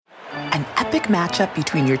An epic matchup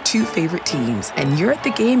between your two favorite teams, and you're at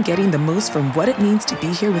the game getting the most from what it means to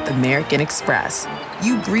be here with American Express.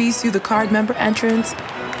 You breeze through the card member entrance,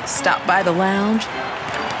 stop by the lounge.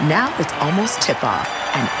 Now it's almost tip-off,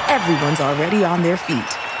 and everyone's already on their feet.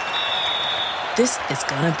 This is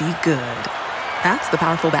gonna be good. That's the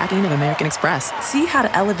powerful backing of American Express. See how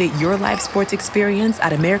to elevate your live sports experience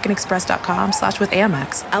at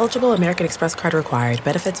americanexpress.com/withAmex. Eligible American Express card required.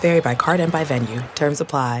 Benefits vary by card and by venue. Terms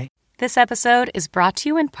apply. This episode is brought to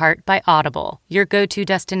you in part by Audible, your go-to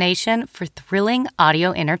destination for thrilling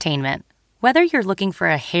audio entertainment. Whether you're looking for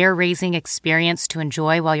a hair-raising experience to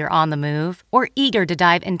enjoy while you're on the move or eager to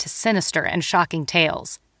dive into sinister and shocking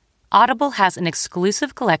tales, Audible has an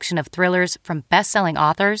exclusive collection of thrillers from best-selling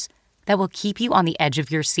authors that will keep you on the edge of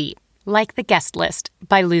your seat, like The Guest List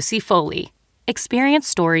by Lucy Foley. Experience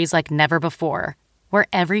stories like never before, where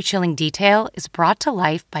every chilling detail is brought to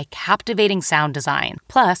life by captivating sound design.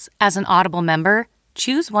 Plus, as an Audible member,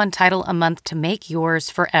 choose one title a month to make yours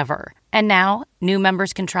forever. And now, new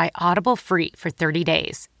members can try Audible free for 30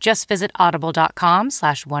 days. Just visit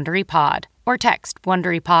audible.com/WonderyPod or text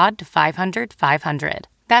WonderyPod to 500-500.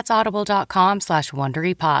 That's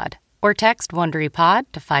audible.com/WonderyPod or text WonderyPod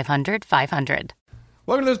to 500-500.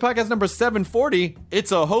 Welcome to this podcast number 740.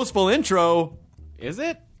 It's a hostful intro. Is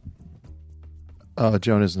it?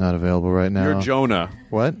 Jonah's not available right now. You're Jonah.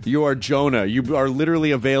 What? You are Jonah. You are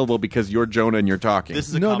literally available because you're Jonah and you're talking. This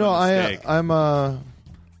is a common mistake. I'm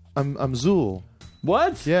Zool.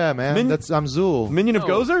 What? Yeah, man. I'm Zool. Minion of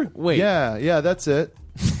Gozer? Wait. Yeah, that's it.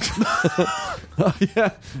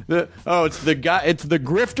 Yeah. It's the guy. It's the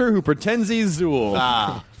grifter who pretends he's Zool.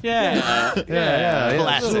 Yeah. Classic.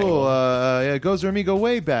 Zool. Gozer and me go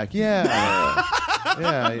way back. Yeah.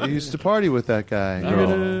 Yeah, I used to party with that guy.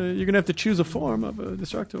 You're gonna have to choose a form of a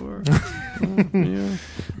destructor. Yeah.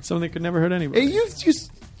 Something that could never hurt anybody. Hey,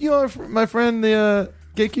 you are my friend, the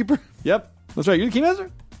gatekeeper. Yep, that's right. You're the keymaster.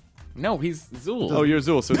 No, he's Zool. Oh, you're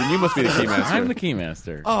Zool. So then you must be the keymaster. I'm the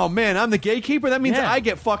keymaster. Oh man, I'm the gatekeeper. That means I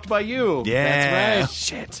get fucked by you. Yeah. That's right.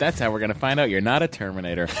 Shit. That's how we're going to find out you're not a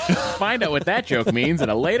Terminator. Find out what that joke means in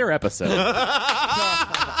a later episode.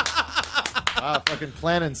 Fucking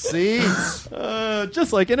planting seeds.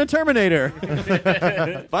 Just like in a Terminator.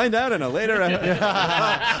 Find out in a later episode.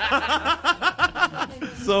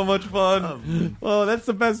 So much fun. Well, that's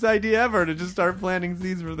the best idea ever, to just start planting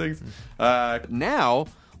seeds for things. Now,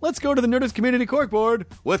 let's go to the Nerdist Community Corkboard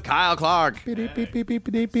with Kyle Clark. We got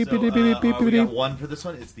one for this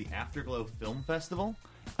one. It's the Afterglow Film Festival.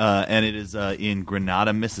 And it is in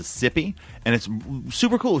Grenada, Mississippi. And it's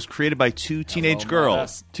super cool. It was created by two teenage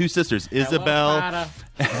girls, two sisters, Isabel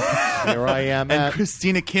Here I am and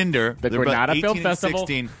Christina Kinder. The They're Grenada about Film 18 and Festival.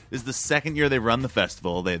 16. This is the second year they run the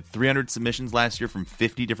festival. They had 300 submissions last year from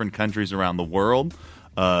 50 different countries around the world.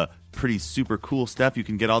 Pretty super cool stuff. You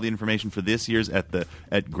can get all the information for this year's at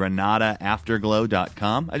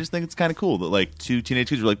grenadaafterglow.com. I just think it's kind of cool that like two teenage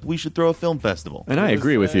kids were like, we should throw a film festival. And I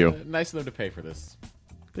agree with you. Nice of them to pay for this.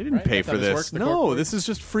 They didn't pay That's for how this this. works, the No, corkboard? this is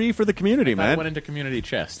just free for the community, It man. went into community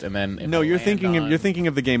chest, and then No, you're thinking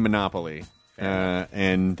of the game Monopoly.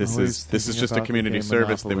 And this Always is thinking just a about the community game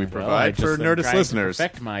service that we Monopoly. provide for Nerdist listeners.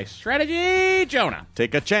 Perfect my strategy, Jonah.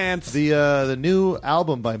 Take a chance. The new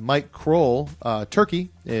album by Mike Kroll,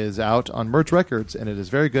 Turkey, is out on Merch Records, and it is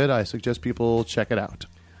very good. I suggest people check it out.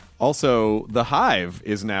 Also, The Hive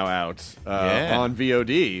is now out on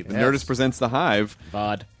VOD. The Yes. Nerdist presents The Hive.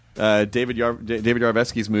 VOD. David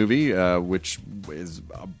Yarvesky's movie, which is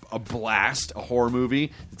a blast, a horror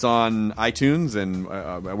movie. It's on iTunes and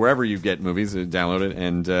wherever you get movies. Download it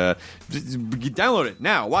and download it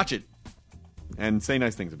now. Watch it and say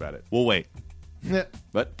nice things about it. We'll wait.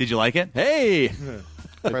 But Did you like it? hey,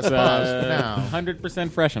 Press pause now.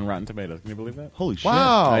 100% fresh on Rotten Tomatoes. Can you believe that? Holy shit.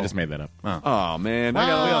 Wow. I just made that up. oh man,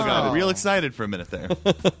 Wow. We all got real excited for a minute there.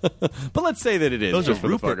 but let's say that it is. Those are just for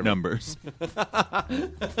the fuck Rupert of it. numbers.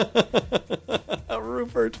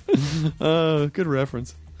 Rupert. Good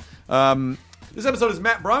reference. This episode is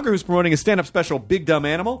Matt Braunger, who's promoting his stand-up special, Big Dumb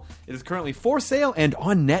Animal. It is currently for sale and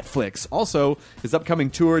on Netflix. Also, his upcoming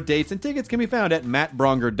tour dates and tickets can be found at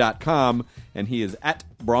mattbraunger.com, and he is at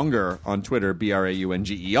Braunger on Twitter,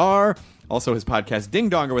 Braunger. Also, his podcast, Ding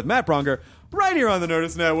Donger with Matt Braunger, right here on the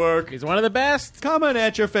Nerdist Network. He's one of the best. Coming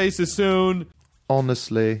at your faces soon.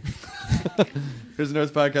 Honestly. Here's the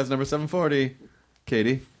Nerdist Podcast number 740.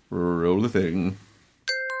 Katie, roll the thing.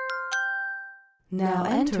 Now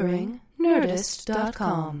entering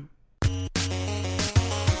Nerdist.com.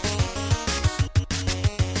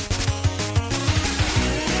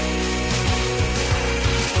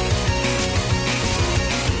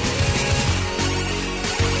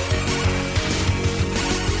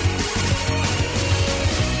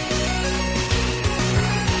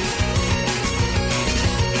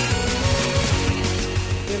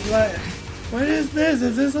 What is this?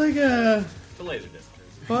 Is this like a... It's a laser disc.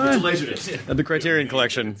 What? It's a laser disc. The Criterion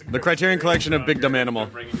Collection. The Criterion Collection of Big Dumb Animal.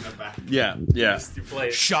 Yeah. You play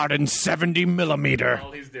it. Shot in 70 millimeter.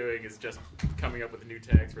 All he's doing is just coming up with new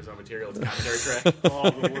tags for his own material. It's a commentary track. Oh,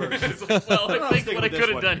 the worst. It's like, well, I think what I could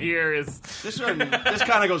have done here is... This kind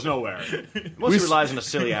of goes nowhere. Mostly relies on a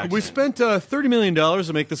silly accent. We spent $30 million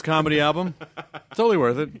to make this comedy album. Totally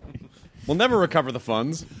worth it. We'll never recover the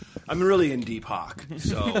funds. I'm really in deep hock,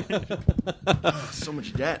 so so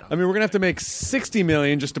much debt. I mean, we're gonna have to make $60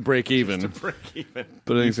 million just to break even. But I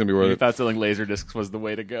think it's gonna be worth You it. thought selling laser discs was the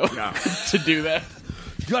way to go to do that.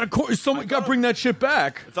 You gotta bring that shit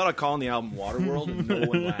back. I thought I'd call on the album Waterworld, and no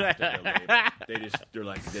one laughed at their label. They're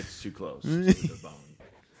like, that's too close to the bone.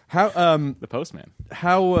 How The Postman.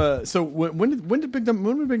 so when did Big Dumb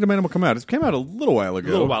Animal come out? It came out a little while ago.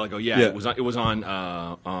 A little while ago, yeah. It was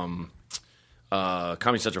on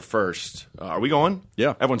Comedy Central first. Are we going?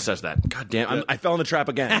 Yeah. Everyone says that. God damn, I fell in the trap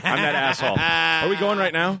again. I'm that asshole. Are we going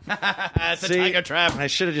right now? It's a tiger trap. I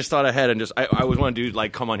should have just thought ahead and just, I always want to do,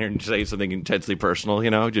 like, come on here and say something intensely personal, you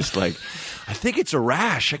know? Just like, I think it's a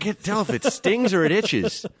rash. I can't tell if it stings or it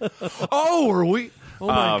itches. Oh, are we? Oh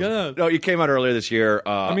my god! No, you came out earlier this year.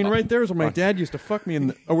 I mean, right there is where my dad used to fuck me in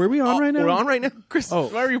the... Oh, were we on right now? We're on right now? Chris, Oh,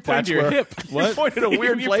 why are you pointing to your hip? What? You pointed a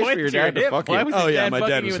weird You place for pointed your to your dad to hip. fuck Why you. was Oh his yeah, dad my fucking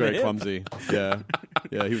dad you was in the very hip? clumsy.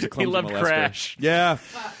 Yeah, he was a clumsy loved molester. Crash. Yeah.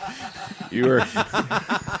 You were...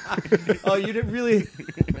 Oh, you didn't really...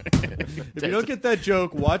 If you don't get that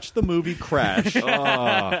joke, watch the movie Crash.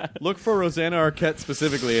 Look for Rosanna Arquette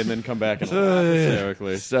specifically, and then come back and laugh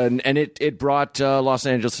hysterically. And it brought Los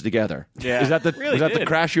Angeles together. Yeah. Is that the Really was that the did.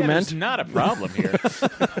 crash you Yeah, meant? There's not a problem here.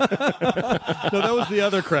 No, that was the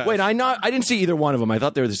other Crash. Wait, I didn't see either one of them. I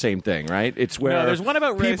thought they were the same thing, right? It's where No, there's one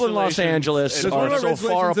about race people in Los relations. Angeles There's one are about so race far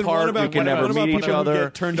relations and one apart about- we can one never about meet people each who other,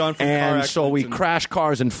 get turned on from car and so we accidents and- crash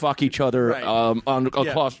cars and fuck each other Right.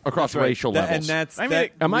 across That's right. racial That- levels. And that's I mean,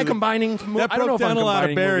 that Am I really- combining? That I don't know broke if down I'm a lot of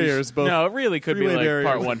combining barriers. movies. Both No, it really could be freeway like barriers.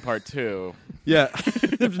 part 1, part 2. Yeah,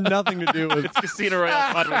 there's nothing to do with. It's Casino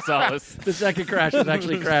Royale Padre Salas. The second Crash is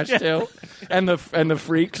actually Crash too, and the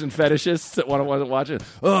freaks and fetishists that want to watch it.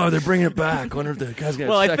 Oh, they're bringing it back. Wonder if the guys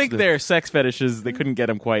gonna. Well, have I sex think with- their sex fetishes, they couldn't get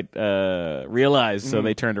them quite realized, so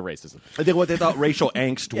they turned to racism. I think what they thought racial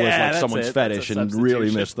angst was Yeah, like that's someone's it. That's fetish, a and really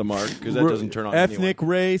substitution. missed the mark because that doesn't turn on ethnic anyone.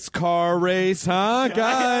 race, car race, huh,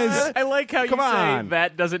 guys? I like how you Come say on.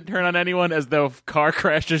 that doesn't turn on anyone as though car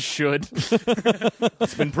crashes should.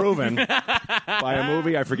 It's been proven by a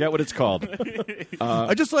movie. I forget what it's called.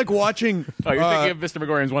 I just like watching. Oh, you're thinking of Mr.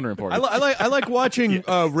 Megorian's Wonder Report. I like watching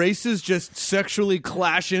races just sexually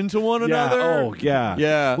clash into one another. Oh, yeah.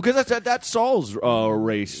 Yeah. Because that solves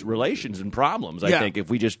race relations and problems, I Yeah. think, if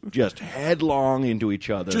we just headlong into each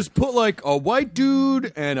other. Just put like a white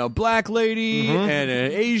dude and a black lady and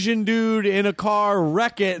an Asian dude in a car,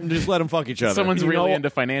 wreck it, and just let them fuck each other. Someone's You really know, into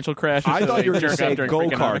financial crashes. I so thought they you were going jerk to say off during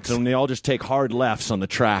go-karts, Freakonomics. and they all just take hard lefts on the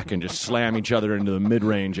track and just slam each other into the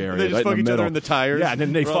mid-range area. They just right fuck in each the other middle. in the tires. Yeah, and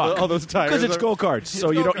then they Where all fuck. all those tires Because it's are- go-karts, so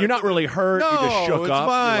It's you're not really hurt. No, you just shook it's up.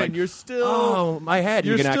 fine. You're like, You're still. oh, my head.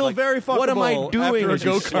 You're you can still act like, very what am I fuckable doing? after a As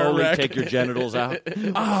you go-kart slowly wreck. take your genitals out.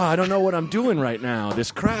 I don't know what I'm doing right now.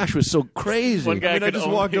 This crash was so crazy. One guy I could just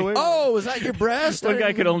only- walked away. Oh, is that your breast? One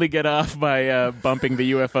guy could only get off by bumping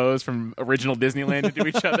the UFOs from original Disneyland into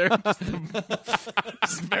each other.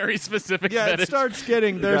 Just very specific Yeah, it fetish. starts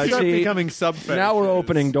getting. They Guys, start see, becoming sub. Now we're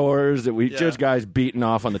opening doors that we just guys beating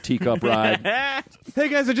off on the teacup ride. Hey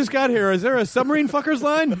guys, I just got here. Is there a submarine fuckers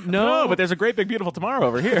line? No, but there's a great big beautiful tomorrow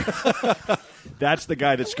over here. That's the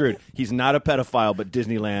guy that's screwed. He's not a pedophile, but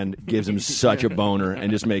Disneyland gives him such a boner and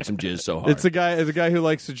just makes him jizz so hard. It's a guy who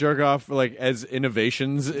likes to jerk off like as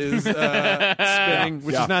Innovations is spinning,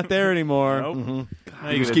 which is not there anymore. Nope.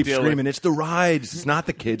 He just keeps screaming, it's the rides. It's not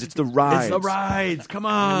the kids, it's the rides. It's the rides. Come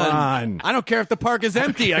on. Come on. I don't care if the park is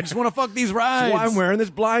empty. I just want to fuck these rides. That's why I'm wearing this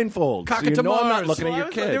blindfold. Cock So it you to know I'm not Mars. looking at your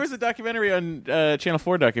Well, kids. there was a documentary on Channel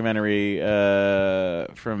 4 documentary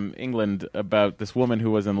from England about this woman who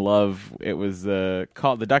was in love. It was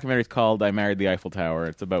called, the documentary is called "I Married the Eiffel Tower."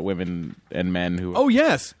 It's about women and men who Oh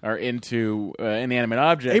yes. are into inanimate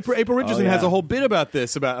objects. April Richardson has a whole bit about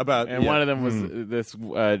this about And one of them was this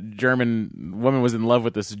German woman was in love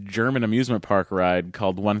with this German amusement park ride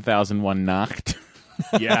called 1001 Nacht.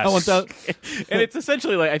 Yes. And it's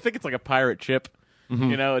essentially like, I think it's like a pirate ship.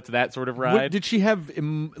 You know, it's that sort of ride. Did she have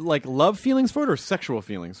like love feelings for it or sexual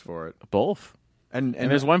feelings for it? Both. And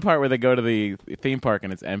there's one part where they go to the theme park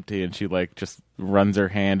and it's empty, and she like just runs her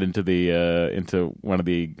hand into the into one of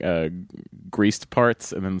the greased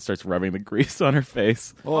parts, and then starts rubbing the grease on her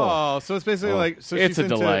face. Oh, so it's basically like so it's she's a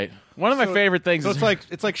delight. One of my favorite things. So is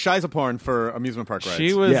it's like Shiza porn for amusement park rides.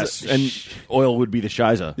 she was Yes, and oil would be the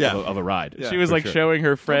Shiza of a ride. she was like showing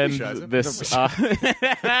her friend Shiza. this.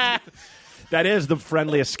 That is the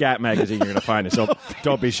friendliest scat magazine you're going to find. So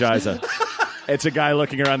don't be Shiza. It's a guy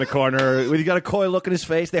looking around the corner. He got a coy look in his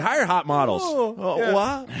face. They hire hot models.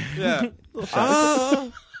 What? Yeah.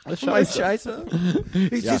 Shiza.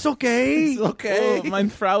 Is this okay? It's okay. Oh, mein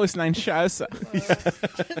Frau ist ein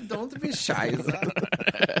Scheiße. Don't be Shiza.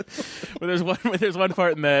 But there's one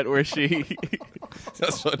part in that where she.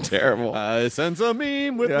 That's so terrible. I sense a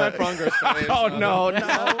meme with Matt Braunger. Oh, no.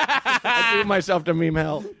 I do myself to meme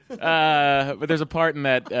hell. But there's a part in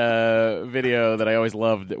that video that I always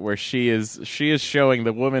loved where she is showing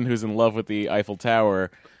the woman who's in love with the Eiffel Tower.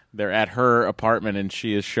 They're at her apartment, and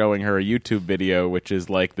she is showing her a YouTube video, which is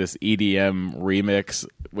like this EDM remix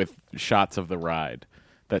with shots of the ride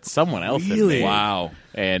that someone else had made. Wow.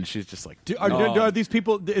 And she's just like, Are these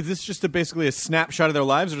people? Is this just basically a snapshot of their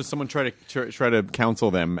lives, or does someone try to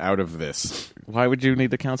counsel them out of this? why would you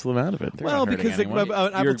need to counsel them out of it? They're not hurting anyone.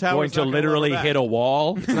 You're going to literally hit a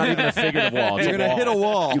wall. It's not even a figurative wall. It's You're going to hit a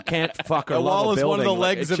wall. You can't fuck or A love wall a is one of the building.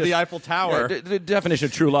 legs It's of the just- Eiffel Tower. The definition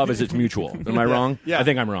of true love is it's mutual. Am I wrong? Yeah. I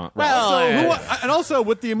think I'm wrong. And also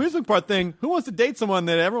with the amusement park thing, who wants to date someone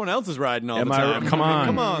that everyone else is riding all the time? Come on.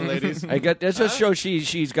 Come on, ladies. It just shows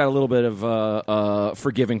she's got a little bit of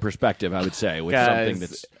forgiving perspective, I would say, with something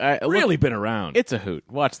that's really been around. It's a hoot.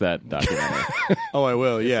 Watch that documentary. Oh, I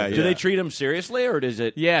will. Yeah. Do they treat him seriously, or does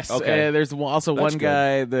it? Yes. Okay. There's also That's one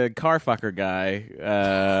guy, the car fucker guy.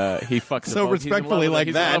 He fucks So respectfully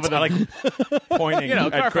like that. I like pointing You know,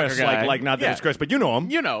 car at Chris, fucker guy. like not that Yeah. it's Chris, but you know him.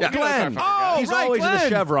 You know, Yeah. you know the car Glenn. fucker guy. He's right, always in the Glenn.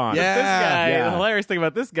 chevron. Yeah. This guy, Yeah. the hilarious thing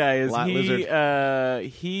about this guy is Lot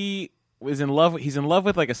he was in love. He's in love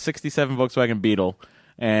with like a '67 Volkswagen Beetle,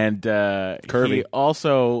 and Curvy. He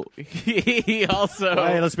also. Hey,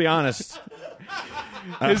 let's be honest.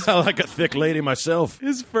 I like a thick lady myself.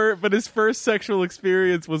 His first sexual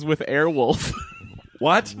experience was with Airwolf.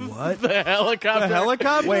 What? The helicopter. The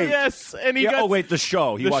helicopter? Wait. Yes, and he got. Oh, wait, the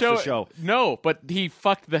show. He watched the show. No, but he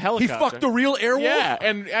fucked the He helicopter. fucked the real Airwolf? Yeah,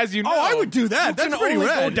 and as you know, Oh, I would do that. That's Can pretty only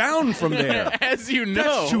rad. go down from there. As you know,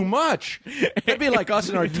 That's too much. That'd be like us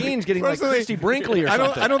in our teens getting like Personally, Christy Brinkley or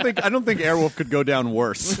something. I don't think Airwolf could go down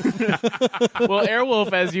worse. Well,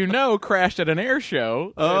 Airwolf, as you know, crashed at an air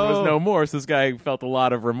show. Oh. It was no more. So this guy felt a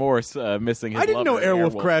lot of remorse missing his I didn't know lover,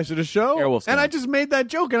 Airwolf crashed at a show, Airwolf's and gone. I just made that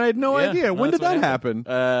joke, and I had no Yeah, idea. no, When did that's that what happen?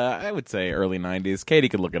 I would say early '90s. Katie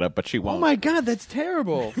could look it up, but she Oh won't. my god, that's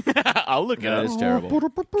terrible. I'll look it up. That is terrible.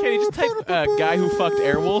 Katie, just type guy who fucked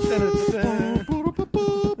Airwolf.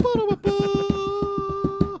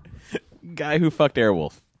 Guy who fucked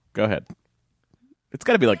Airwolf. Go ahead. It's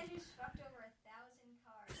got to be like.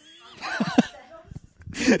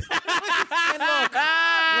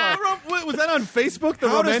 Was that on Facebook? The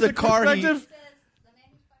How does romantic the car he- perspective?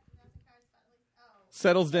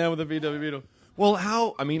 Settles down with a VW Beetle. Well,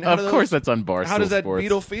 how? I mean, how Of do course, those- that's on Barstool How does that Sports.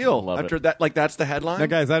 Beetle feel Love after it. that? Like that's the headline. Now,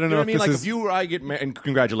 guys, I don't know You if what I mean. this Like is- if you or I get married, and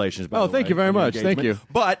congratulations. By Oh, the thank way, you very on your much. Thank engagement. you.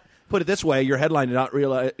 But put it this way: your headline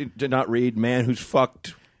did not read "Man who's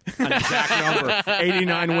fucked." An exact number,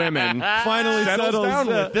 89 women. Finally settles down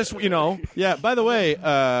uh, with this. You know, Yeah. By the way,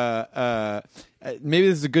 maybe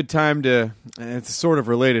this is a good time to. It's sort of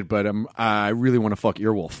related, but I really want to fuck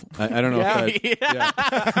Earwolf. I don't know. If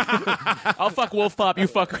that, I'll fuck Wolf Pop. You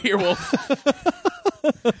fuck Earwolf.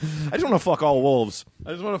 I just want to fuck all wolves.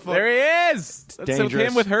 I just want to fuck. There he is. That's Dangerous.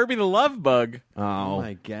 him with Herbie the Love Bug. Oh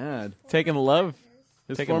my god. Taking love.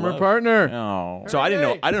 His Taking former love. partner. Oh. So I didn't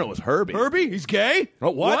know. I didn't know it was Herbie. Herbie, he's gay. Oh,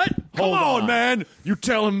 what? Come Hold on, on. man. You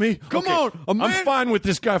telling me? Come Okay. on, a man- I'm fine with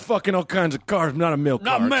this guy fucking all kinds of cars. Not a milk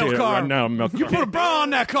car. Not a milk I'll tell you car. Right now, a milk You car. put a bra on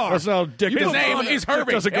that car. That's how dick His doesn't- name is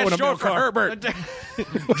Herbie. Doesn't go in It's a short milk for car. Herbert.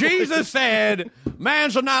 Jesus said, "Man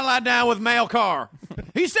shall not lie down with male car."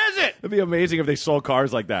 He says it. It'd be amazing if they sold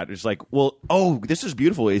cars like that. It's like, well, oh, this is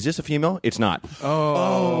beautiful. Is this a female? It's not.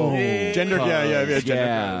 Gender. Yeah. Gender.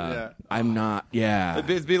 Yeah. I'm not. Yeah.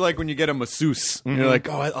 It'd be like when you get a masseuse. You're like,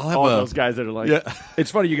 oh, I'll have All a. those guys that are like, Yeah.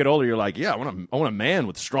 It's funny. You get older, you're like, yeah, I want a man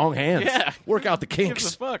with strong hands. Yeah. Work out the kinks.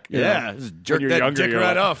 Gives a fuck. Yeah, just jerk When you're that younger, dick you're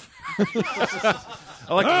right like- off.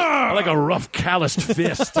 I like a rough, calloused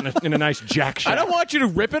fist in a nice jack shot. I don't want you to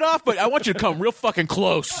rip it off, but I want you to come real fucking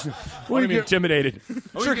close. want to be intimidated.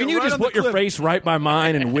 Sir, can you right just on the put your cliff. face right by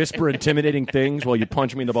mine and whisper intimidating things while you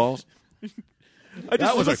punch me in the balls?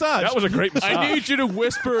 That was a great massage. I need you to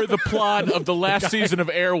whisper the plot of the last season of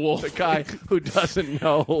Airwolf. The guy who doesn't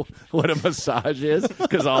know what a massage is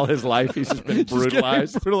because all his life he's just been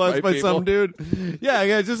brutalized. Brutalized by people. some dude. Yeah,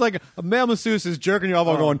 it's just like a male masseuse is jerking you off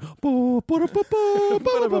while going. "Boo, ba, da, ba, ba,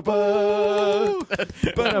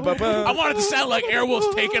 ba, da, ba, ba." I want it to sound like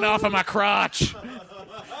Airwolf's taking off of my crotch.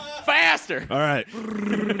 Faster. All right.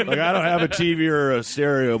 Like, I don't have a TV or a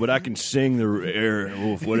stereo, but I can sing the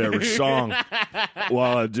Airwolf whatever song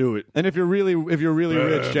while I do it. And if you're really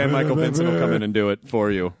rich, Jan Michael Vincent will come in and do it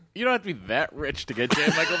for you. You don't have to be that rich to get Jan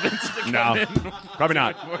Michael Vincent to come in. Probably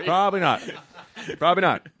not. Probably not. Probably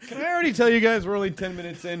not. Can I already tell you guys we're only 10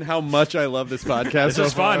 minutes in how much I love this podcast? This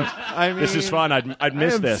is fun. I mean, This is fun. I'd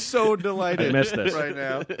miss I am this. so delighted. I miss this. right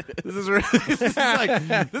now. This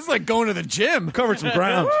is like going to the gym. Covered some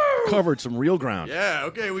ground. Covered some real ground. Yeah.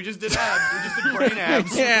 Okay. We just did abs. We just did brain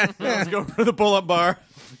abs. Yeah. Let's go for the pull-up bar.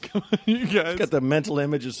 Come on, you guys. Got the mental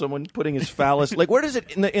image of someone putting his phallus. Like, where does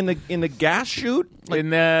it in the gas chute? Like, In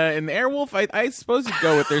the Airwolf, I suppose you'd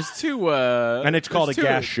go with there's two. And it's called there's a two-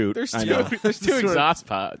 gas chute. There's I two. know. There's two exhaust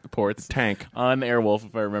ports Tank. on Airwolf,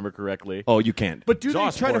 if I remember correctly. Oh, you can't. But do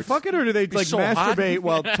Exhaust they try to ports. fuck it, or do they like so hot. masturbate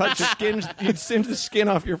while touch the skin? You singe the skin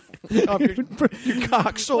off your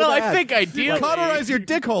cock so Well, bad. I think ideally, cauterize your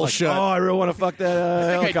dick hole shut? Oh, I really want to fuck that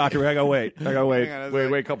helicopter. I gotta wait. Hang on a Wait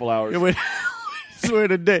sec. a couple hours. Wait. Swear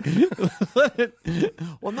to day.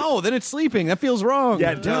 Well, no, then it's sleeping. That feels wrong.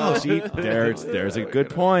 Yeah, no. See, there's a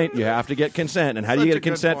good point. You have to get consent. And how do you Such get a a good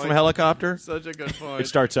consent point. from a helicopter? Such a good point. It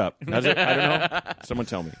starts up. Does it? I don't know. Someone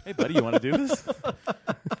tell me. hey, buddy, you want to do this?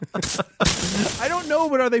 I don't know,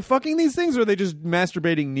 but are they fucking these things, or are they just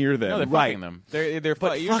masturbating near them? No, they're Right. fucking them. They're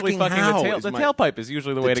But usually fucking fucking how the tail. is The my- tailpipe is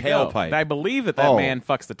usually the way to tailpipe. go. I believe that Oh. man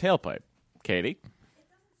fucks the tailpipe. Katie.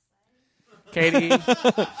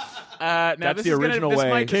 Now That's this the is gonna- original this way.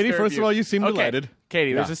 might Katie, disturb first of all, you seem Okay. delighted.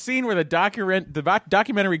 Katie, there's Yeah. a scene where the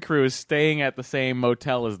documentary crew is staying at the same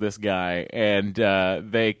motel as this guy, and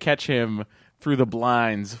they catch him through the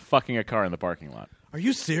blinds fucking a car in the parking lot. Are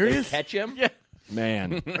you serious? Catch him? Yeah.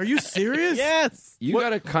 Man. Are you serious? Yes. You got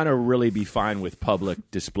to kind of really be fine with public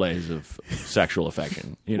displays of sexual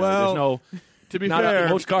affection. You know, Well, there's no. To be Not fair,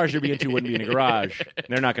 most cars you're being into wouldn't be in a garage.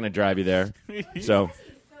 They're not going to drive you there. So,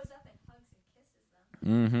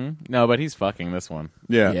 No, but he's fucking this one.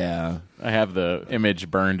 yeah. yeah. I have the image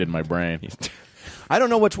burned in my brain. I don't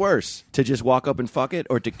know what's worse, to just walk up and fuck it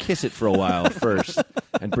or to kiss it for a while first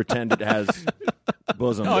and pretend it has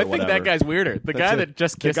bosom No, or I think whatever. that guy's weirder. The guy that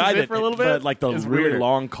just The kisses guy it that for a little bit, like the is really weirder.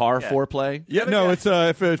 long car foreplay. Yeah, no, it's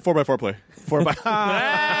 4x4 play. 4x.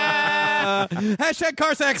 Hashtag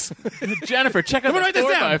car sex. Jennifer, check out Let me write the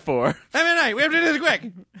this down. 4x4. M&A, we have to do this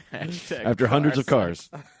quick. Hashtag After hundreds of cars.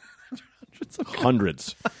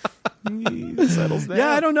 Hundreds. settles down. Yeah,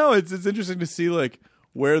 I don't know. It's interesting to see like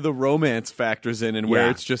where the romance factors in and where Yeah.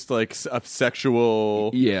 it's just like a sexual.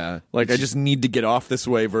 Yeah. Like I just need to get off this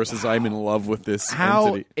way versus I'm in love with this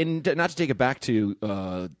How entity. and not to take it back to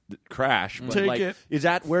the crash, but Take like, it. is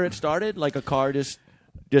that where it started? Like a car just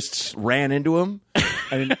ran into him,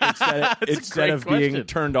 and instead of being question.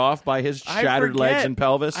 turned off by his I shattered legs forget. and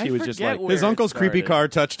pelvis, I he was just forget like where His it uncle's creepy started. car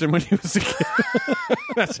touched him when he was a kid.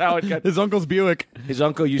 that's how it got. His uncle's Buick. His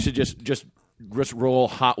uncle used to just roll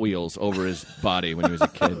Hot Wheels over his body when he was a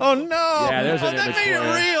kid. Oh no! Yeah, there's an that image made it for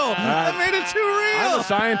you. real. That made it too real. I'm a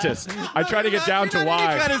scientist. I try to get down to You're why. not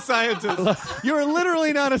any kind of scientist. You're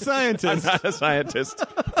literally not a scientist. I'm not a scientist.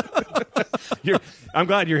 I'm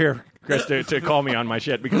glad you're here, Chris, to call me on my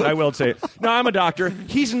shit, because I will say, no, I'm a doctor.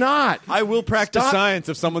 He's not. I will practice Stop. science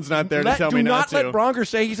if someone's not there to tell do me not to. let Braunger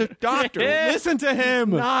say he's a doctor. Listen to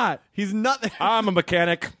him. Not. He's not. I'm a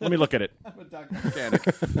mechanic. Let me look at it.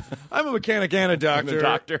 I'm a mechanic and a doctor. a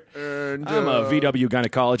doctor. And, I'm a VW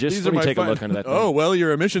gynecologist. These Let are me my take a fin- look into that thing. Oh well,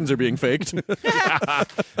 your emissions are being faked.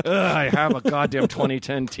 I have a goddamn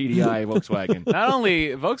 2010 TDI Volkswagen. Not only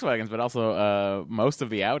Volkswagens, but also most of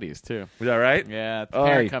the Audis, too. Is that right? Yeah, the Oh,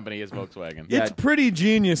 parent yeah. company is Volkswagen. It's pretty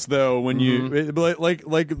genius though when you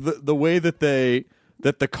like the way that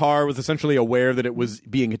the car was essentially aware that it was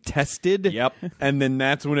being tested. Yep. And then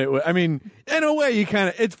that's when it. I mean, in a way, you kind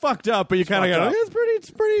of it's fucked up, but you kind of fucked go, up. It's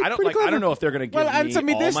pretty. I don't pretty like. clever. I don't know if they're going to give me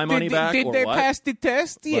all my money back or what. the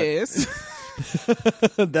test? Yes.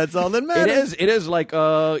 That's all that It matters. is like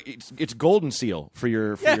it's golden seal for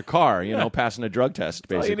your car. You know, passing a drug test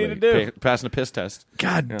all you basically. need to do. Passing a piss test.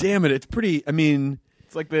 God damn it! It's pretty. I mean.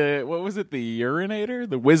 It's like what was it? The urinator?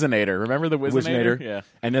 The Whizzinator. Remember the Whizzinator? Whizzinator. Yeah.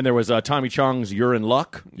 And then there was Tommy Chong's Urine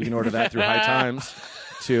Luck. You can order that through High Times.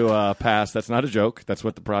 to pass. That's not a joke. That's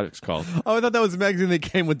what the product's called. Oh, I thought that was a magazine that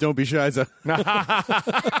came with Don't Be Shiza.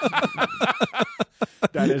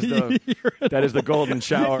 That is the Golden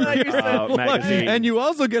Shower magazine. And you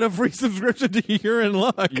also get a free subscription to You're in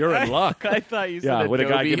Luck. You're in luck. I thought you said with a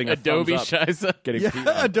guy giving a Adobe thumbs up. Shiza. Getting peed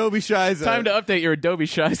on. Adobe Shiza. Time to update your Adobe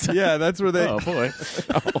Shiza. Yeah, that's where they... Oh, boy.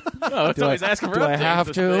 Oh, it's always asking for Do I updates, have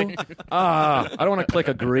this to? thing. I don't want to click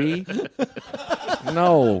agree.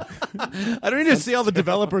 No. I don't need to see all the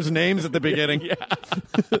developers' names at the beginning. Yeah.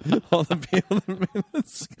 All the people that made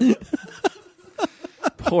this.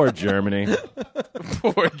 Poor Germany.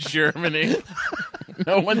 Poor Germany.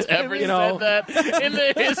 No one's ever said that in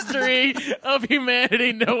the history of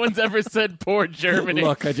humanity. No one's ever said poor Germany.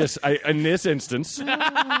 Look, in this instance,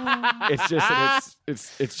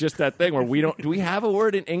 it's just that thing where we don't. Do we have a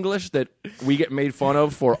word in English that we get made fun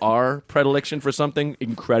of for our predilection for something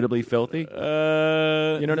incredibly filthy? You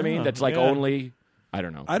know what I mean? That's like only. I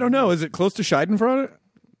don't know. I don't know. Is it close to Schadenfreude?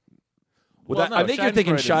 I think you're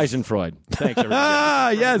thinking Scheisenfreud. Thanks,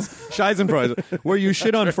 everybody. Yes. Scheisenfreud. Where you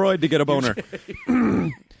shit on Freud to get a boner.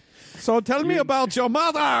 So tell me about your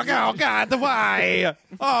mother. Oh, God, why?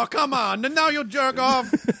 Oh, come on. And now you jerk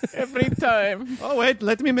off. Every time. Oh, wait.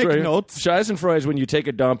 Let me make notes. Scheisenfreud is when you take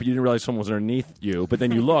a dump and you didn't realize someone was underneath you, but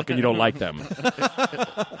then you look and you don't like them.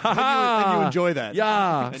 And you enjoy that.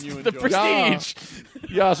 Yeah. The prestige.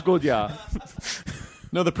 Yeah, it's good, yeah.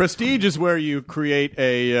 No, the prestige is where you create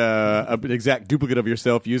an exact duplicate of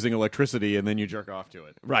yourself using electricity, and then you jerk off to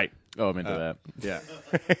it. Right. Oh, I'm into that. Yeah.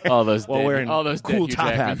 All those While wearing all those cool dead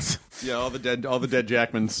top Jackmans. Yeah, all the dead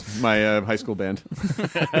Jackmans. My high school band.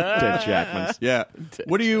 Dead Jackmans. Yeah.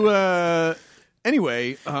 What do you?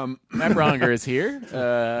 Anyway, Matt Braunger is here.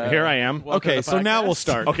 Here I am. okay, so now we'll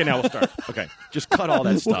start. Okay, now we'll start. Okay, just cut all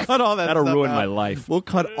that stuff. We'll cut all that. That'll stuff ruin out. my life. We'll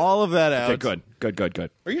cut all of that out. Okay, good.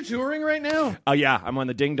 Are you touring right now? Yeah, I'm on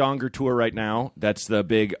the Ding Donger tour right now. That's the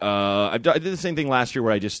big. I did the same thing last year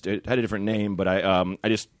where I just had a different name, but I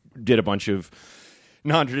just did a bunch of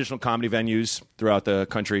non-traditional comedy venues throughout the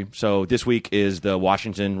country. So this week is the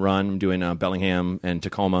Washington run. I'm doing Bellingham and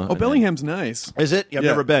Tacoma. Oh, Bellingham's nice. Is it? Yeah, I've Yeah.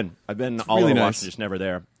 never been. I've been all really over nice. Washington, just never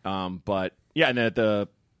there. But yeah, and then at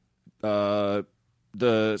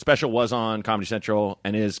the special was on Comedy Central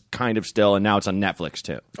and is kind of still, and now it's on Netflix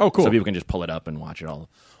too. Oh, cool. So people can just pull it up and watch it all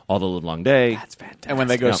the live long day. That's fantastic. And when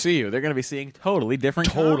they go Yeah. see you, they're going to be seeing totally different.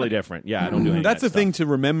 Totally comedy. different. Yeah, I don't do any. That's of the that thing to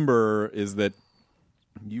remember is that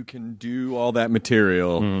you can do all that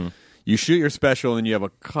material. You shoot your special, and you have a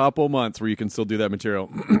couple months where you can still do that material,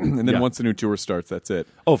 and then Yeah. once the new tour starts, that's it.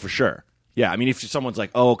 Oh, for sure. Yeah, I mean, if someone's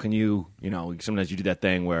like, "Oh, can you?" Sometimes you do that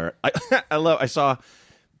thing where I did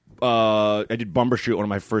Bumbershoot, one of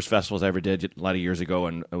my first festivals I ever did a lot of years ago,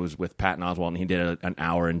 and it was with Patton Oswalt, and he did an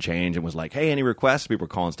hour and change, and was like, "Hey, any requests?" People were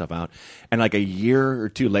calling stuff out, and like a year or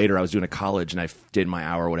two later, I was doing a college, and I did my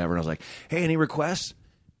hour or whatever, and I was like, "Hey, any requests?"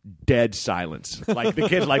 Dead silence. Like the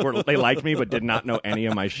kids they liked me but did not know any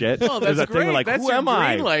of my shit. Oh, There's that's that thing great. where, like, That's who your am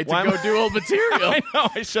I? green light to Why am go do old material. I know.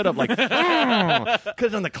 I should have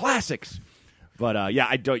because on the classics. But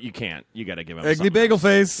yeah, you can't. You got to give him Eggley something. Bagel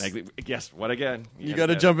Face. Yes. What again? You got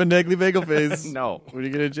to jump into Eggley Bagel Face. No. When you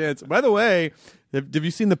get a chance. By the way, have you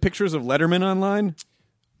seen the pictures of Letterman online?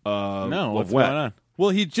 No, what's what? going on? Well,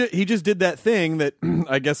 he just did that thing that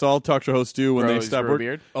I guess all talk show hosts do when Grow they his stop grow work.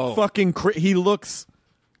 beard? Oh. Fucking he looks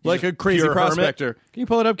like a crazy pure hermit? prospector. Can you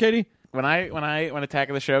pull it up, Katie? When Attack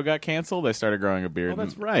of the Show got canceled, I started growing a beard. Oh,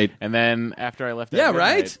 that's right. And then after I left, Yeah, at midnight,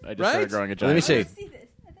 right? I just Right? started growing a giant. Let me see.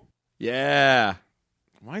 Yeah.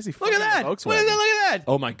 Why is he? Look at that. Look Volkswagen? at that.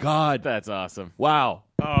 Oh my God! That's awesome. Wow.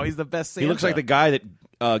 Oh, he's the best. Santa. He looks like the guy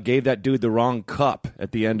that gave that dude the wrong cup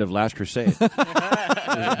at the end of Last Crusade.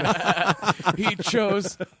 He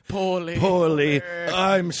chose poorly. Poorly.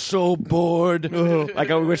 I'm so bored. Like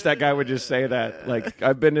I wish that guy would just say that. Like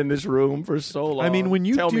I've been in this room for so long. I mean, when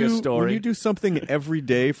you tell me a story, when you do something every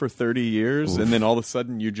day for 30 years and then all of a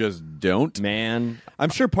sudden you just don't, man. I'm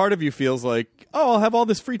sure part of you feels like, oh, I'll have all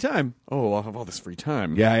this free time. Oh, I'll have all this free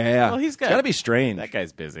time. Yeah. Well, It's gotta be strange. That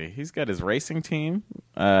guy's busy. He's got his racing team.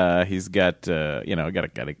 He's got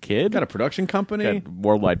got a kid. Got a production company. Got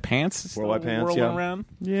Worldwide Pants. Worldwide Pants, whirling yeah. around.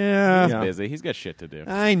 Yeah. He's busy. He's got shit to do.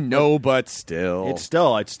 I know, but still. It's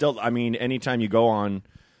still. I mean, anytime you go on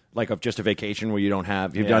like just a vacation where you don't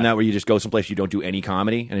have, you've done that where you just go someplace you don't do any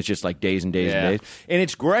comedy, and it's just like days and days and days, and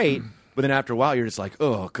it's great. But then after a while, you're just like,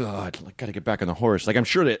 oh God, like, got to get back on the horse. Like I'm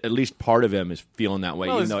sure that at least part of him is feeling that way,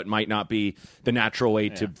 even though it might not be the natural way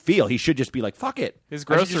to feel. He should just be like, fuck it. His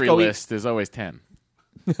I should just grocery go eat. list is always 10.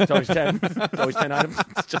 It's always 10. It's always 10 items.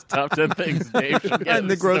 It's just top 10 things Dave should get in And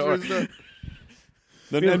the store. grocery store.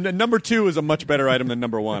 Number 2 is a much better item than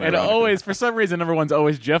number 1. And ironically. always, for some reason, number 1's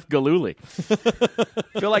always Jeff Galooly.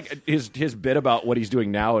 I feel like his bit about what he's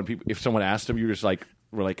doing now, and people, if someone asked him, you're just like,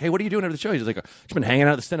 we're like, hey, what are you doing after the show? He's just like, just been hanging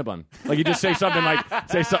out at the Cinnabon. Like, you just say something like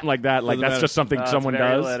that. Like, that's just something someone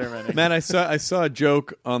does. Letterman. Man, I saw a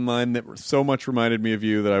joke online that so much reminded me of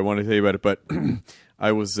you that I wanted to tell you about it. But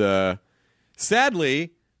I was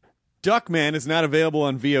sadly, Duckman is not available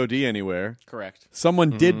on VOD anywhere. Correct. Someone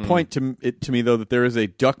did point to me though that there is a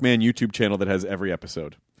Duckman YouTube channel that has every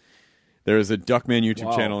episode. There is a Duckman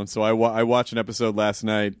YouTube channel, and so I watched an episode last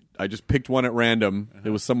night. I just picked one at random. It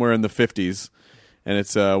was somewhere in the 50s. And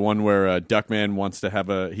it's one where Duckman wants to have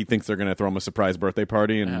he thinks they're going to throw him a surprise birthday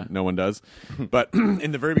party, and no one does. But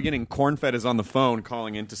in the very beginning, Cornfed is on the phone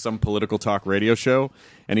calling into some political talk radio show,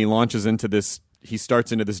 and he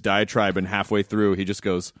starts into this diatribe, and halfway through, he just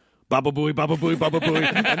goes, "Baba booey, baba booey, baba booey,"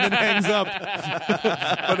 and then hangs up.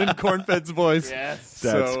 But in Cornfed's voice. Yes.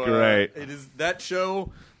 That's great. It is that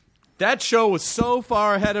show. That show was so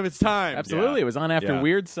far ahead of its time. Absolutely. It was on after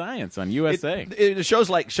Weird Science on USA. It shows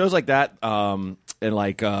like that, and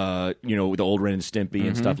like the old Ren and Stimpy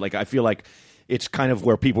and stuff. Like, I feel like it's kind of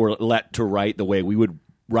where people were let to write the way we would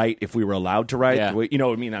write if we were allowed to write. Yeah. We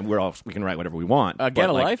can write whatever we want. Get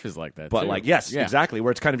a Life is like that. But too. like, yes, exactly. Where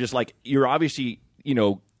it's kind of just like you're obviously,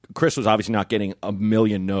 Chris was obviously not getting a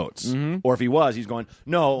million notes, or if he was, he's going,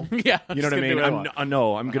 no, Yeah, you know what I mean.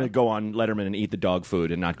 I'm going to go on Letterman and eat the dog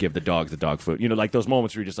food and not give the dogs the dog food. Like those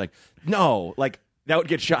moments where you're just like, no, like that would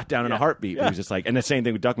get shot down in a heartbeat. Yeah. He's just like, and the same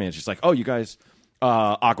thing with Duckman. It's just like, oh, you guys,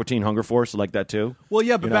 Aqua Teen Hunger Force like that too. Well,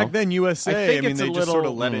 yeah, but back then USA, I think they just sort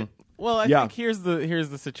of let it. Well, I think here's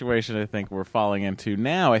the situation I think we're falling into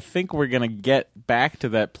now. I think we're going to get back to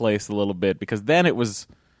that place a little bit, because then it was.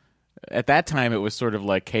 At that time, it was sort of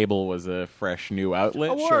like cable was a fresh new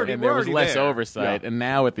outlet, and there was less oversight. And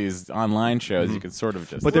now with these online shows, you can sort of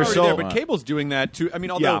just. But but cable's doing that too. I mean,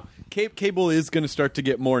 although cable is going to start to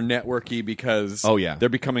get more networky because they're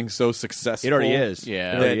becoming so successful. It already is.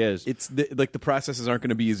 Yeah, it already is. It's like the processes aren't going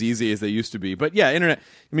to be as easy as they used to be. But yeah, internet.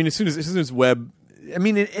 I mean, as soon as web, I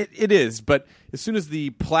mean, it is. But as soon as the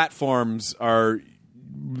platforms are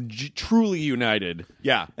truly united,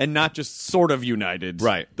 and not just sort of united,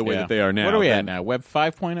 right? The way that they are now. What are we at now? Web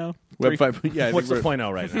 5.0? Web 5. Yeah, what's the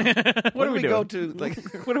 0.0 right now? What do we go to? Like,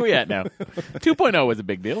 what are we at now? 2.0 was a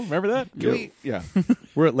big deal. Remember that?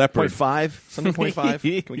 We're at Leopard 0.5, something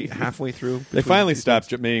 0.5. Can we get halfway through? They finally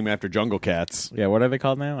stopped naming after Jungle Cats. Yeah, what are they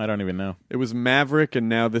called now? I don't even know. It was Maverick, and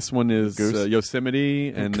now this one is Yosemite,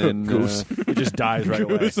 and then Goose. It just dies right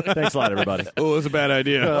away. Thanks a lot, everybody. Oh, it was a bad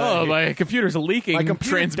idea. My computer's leaking. My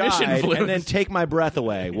computer transmission died, fluid. and then Take My Breath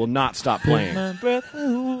Away will not stop playing. My breath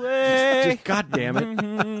away. Just God damn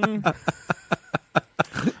it.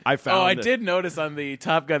 I found. I did notice on the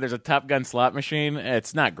Top Gun, there's a Top Gun slot machine.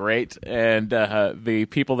 It's not great, and the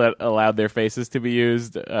people that allowed their faces to be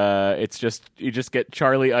used, it's just you just get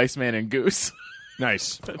Charlie, Iceman, and Goose.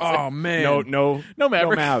 Nice. Oh man, no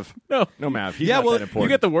Maverick. No Mav. He's not that important. You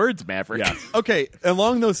get the words Maverick. Yeah. Okay,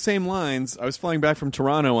 along those same lines, I was flying back from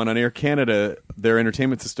Toronto, and on Air Canada, their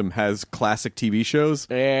entertainment system has classic TV shows.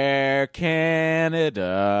 Air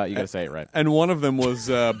Canada. You got to say it right. And one of them was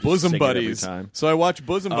Bosom Sing it every Buddies. time. So I watched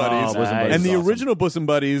Bosom Buddies, Bosom Buddies and the is awesome. original Bosom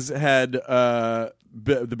Buddies had the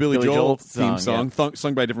Billy Joel theme song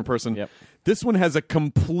sung by a different person. Yep. This one has a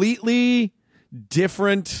completely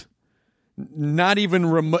different, not even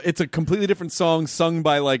remote. It's a completely different song sung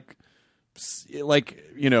by like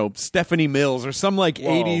Stephanie Mills or some like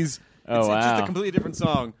 80s. It's just a completely different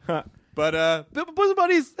song. But Bosom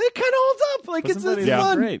Buddies, it kind of holds up. Like it's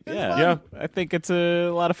fun. Great. Yeah. I think it's a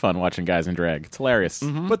lot of fun watching guys in drag. It's hilarious.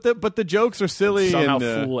 Mm-hmm. But the jokes are silly. Somehow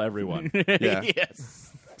and, fool everyone. Yeah.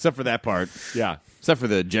 Yes. Except for that part. Yeah. Except for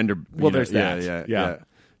the gender. There's that. Yeah.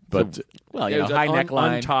 But Well, high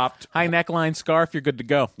neckline, untopped. high neckline scarf. You're good to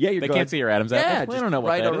go. Yeah, you're They good. can't see your Adam's apple. Yeah, We just don't know what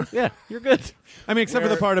right that over- is. Yeah, you're good. I mean, except for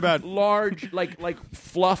the part about large, like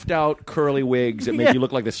fluffed out curly wigs that make you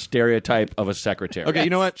look like the stereotype of a secretary. Okay, you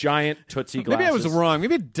know what? Giant Tootsie glasses. maybe I was wrong.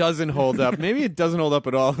 Maybe it doesn't hold up. Maybe it doesn't hold up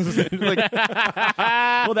at all. Like,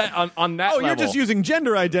 Well, that on that. you're just using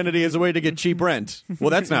gender identity as a way to get cheap rent. Well,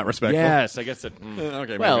 that's not respectful. Yes, I guess it.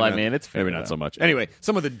 Okay. Well, maybe I not. mean, it's fair maybe not though. so much. Anyway,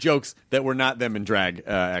 some of the jokes that were not them in drag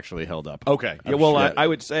actually held up. Okay. Yeah, well, I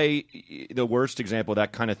would say the worst example of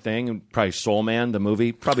that kind of thing, and probably Soul Man, the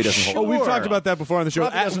movie, probably doesn't hold Oh, up. we've talked about that before on the show.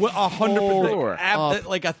 Probably doesn't 100%,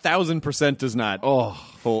 like 1,000% does not.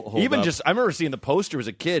 Hold Even up. just, I remember seeing the poster as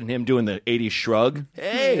a kid and him doing the 80s shrug.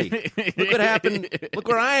 Hey, look what happened. Look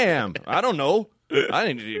where I am. I don't know.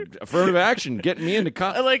 I need affirmative action getting me into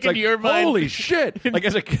college. Like in your mind. Holy shit! Like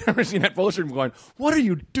as I've never seen that poster, I'm going, what are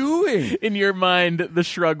you doing? In your mind, the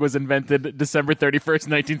shrug was invented December 31st,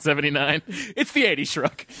 1979. It's the 80s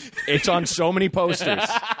shrug. It's on so many posters.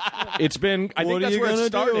 It's been. I think that's where it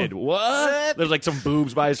started. What? There's like some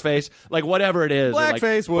boobs by his face, like whatever it is.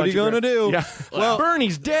 Blackface. What are you gonna do? Yeah. Well,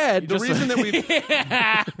 Bernie's dead. The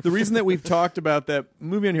reason that we've talked about that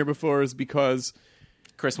movie on here before is because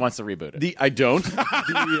Chris wants to reboot it. I don't.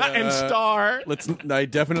 And star. I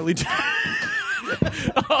definitely do.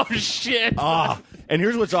 Oh shit! And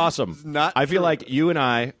here's what's awesome. I feel true. like you and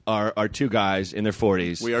I are two guys in their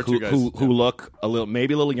 40s. We are who, two guys, who look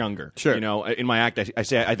maybe a little younger. Sure. You know, in my act, I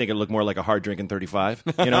say I think it look more like a hard drinking 35.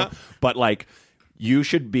 You know, but like. You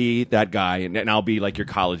should be that guy, and I'll be like your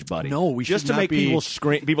college buddy. No, we just should to not make be- people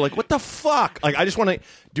scream. People like, what the fuck? Like, I just want to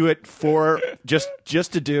do it for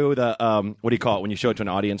just to do the what do you call it when you show it to an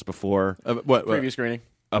audience before What? Preview screening.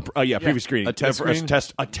 Previous screening. A test screen?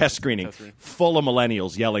 A test screening. Full of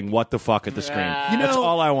millennials yelling, what the fuck at the screen. That's know-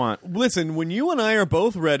 all I want. Listen, when you and I are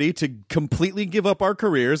both ready to completely give up our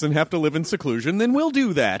careers and have to live in seclusion, then we'll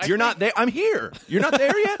do that. You're not there. I'm here. You're not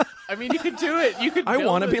there yet? I mean, you could do it. You could. I build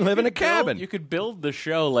wanna it. be You living could in a cabin. You could build the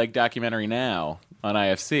show like Documentary Now on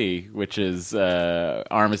IFC, which is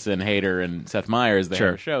Armisen, Hader, and Seth Meyers. They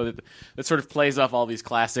have a show that sort of plays off all these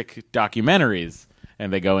classic documentaries.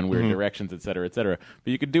 And they go in weird directions, et cetera, et cetera.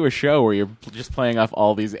 But you could do a show where you're just playing off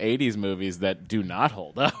all these 80s movies that do not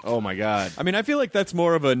hold up. Oh, my God. I mean, I feel like that's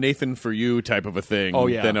more of a Nathan for you type of a thing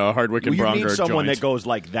than a Hardwick and Well, you Braunger need someone joint. that goes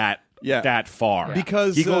like that. Yeah. That far.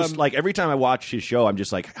 Because, he goes like every time I watch his show, I'm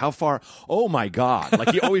just like, how far? Oh my God. Like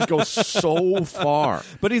he always goes so far.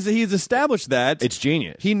 But he's established that. It's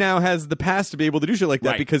genius. He now has the past to be able to do shit like that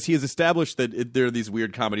Right. because he has established that there are these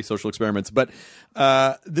weird comedy social experiments. But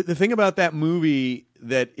the thing about that movie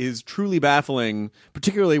that is truly baffling,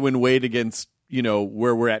 particularly when weighed against,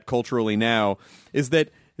 where we're at culturally now, is that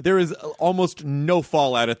there is almost no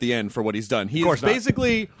fallout at the end for what he's done. He's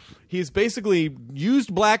basically used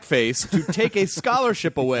blackface to take a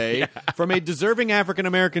scholarship away from a deserving African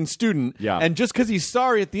American student. Yeah. And just because he's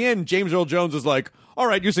sorry at the end, James Earl Jones is like, all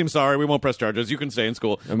right, you seem sorry. We won't press charges. You can stay in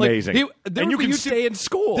school. Amazing. There And would you be can YouTube- stay in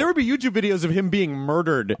school. There would be YouTube videos of him being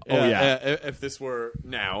murdered. yeah. If this were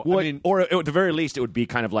now. Well, I mean, or at the very least, it would be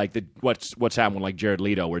kind of like what's happened with like Jared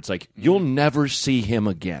Leto, where it's like you'll never see him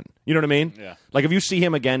again. You know what I mean? Yeah. Like if you see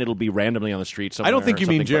him again, it'll be randomly on the street somewhere. I don't think or you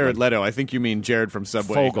mean something, Jared but, like, Leto. I think you mean Jared from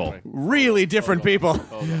Subway. Fogel. Really different people.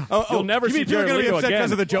 You'll never you see mean people are Jared gonna be Leto upset again.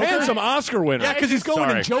 because of the Joker? Handsome Oscar winner. Yeah, because he's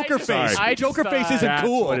going in Joker face. I just Joker face thought- isn't That's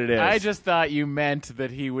cool. what it is. I just thought you meant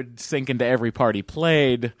that he would sink into every part he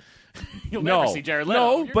played. You'll never see Jared Leto.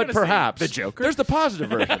 No, You're but gonna see perhaps the Joker. There's the positive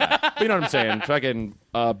version of that. You know what I'm saying? Fucking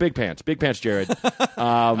big pants, Jared.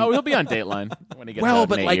 He'll be on Dateline when he gets Well, out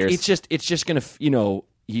but in 8 like years. it's just gonna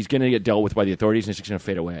he's gonna get dealt with by the authorities and it's just gonna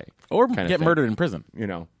fade away or kind of get thing. murdered in prison.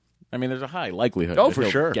 I mean, there's a high likelihood. Oh, that for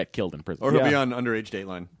he'll sure. get killed in prison. Or he'll be on Underage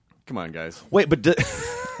Dateline. Come on, guys. Wait, but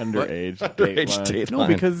underage. Underage Dateline. Dateline. No,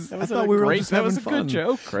 because I thought we were all just that having was a fun. good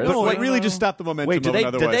joke, Chris. No, But it really just stopped the momentum. Wait, do of they? it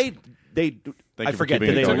otherwise. I you for forget. Do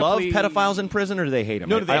keeping they it going. love Complete- pedophiles in prison, or do they hate them?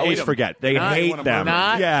 No, do they I hate always them? forget. They Not- hate wanna them. murder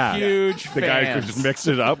Not yeah. huge The guy fans. could just mix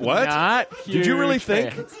it up. What? Not Did you really huge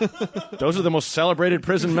think? fans. Those are the most celebrated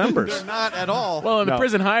prison members. Not at all. Well, in the No.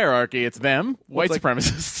 prison hierarchy, it's them, white like-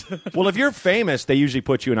 supremacists. Well, if you're famous, they usually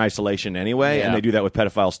put you in isolation anyway, Yeah. and they do that with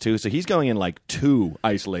pedophiles too. So he's going in like 2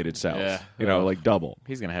 isolated cells. Yeah. Like double.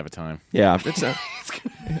 He's gonna have a time. Yeah, it's a,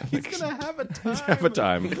 he's gonna have a time. have a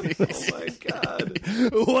time. Oh my god.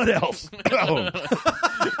 What else? Oh.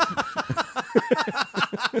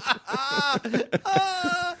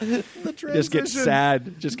 The transition. Just get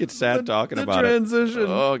sad. Just get sad talking the about transition. it.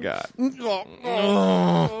 Oh god.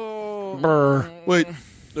 Wait.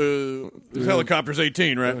 Helicopter's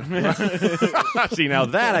 18, right? See, now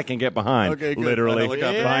that I can get behind. Okay, good. Literally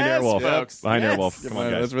Helicopter. behind Yes, Airwolf. folks. Behind Yes. Airwolf. Come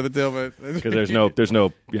on, That's guys. where the tailbone. Because there's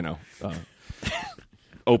no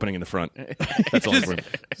opening in the front. That's all.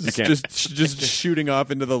 You can't. just shooting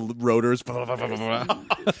off into the rotors.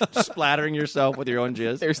 Splattering yourself with your own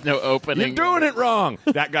jizz. There's no opening. You're doing it wrong.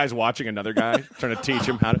 That guy's watching another guy, trying to teach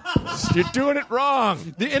him how to. You're doing it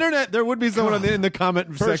wrong. The internet, there would be someone in the comment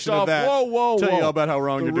First section off, of that. whoa. Tell you all about how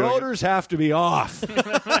wrong the you're doing. rotors have to be off.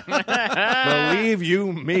 Believe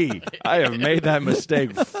you me, I have made that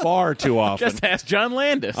mistake far too often. Just ask John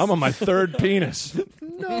Landis. I'm on my 3rd penis.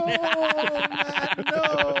 No, Matt,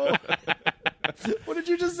 no. What did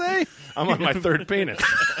you just say? I'm on my 3rd penis.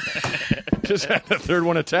 Just had the 3rd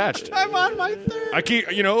one attached. I'm on my third. I keep,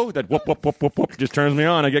 that whoop, whoop, whoop, whoop, whoop just turns me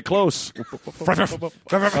on. I get close.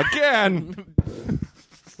 Again.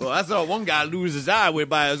 Well, I saw one guy lose his eye with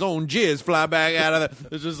by his own jizz fly back out of it.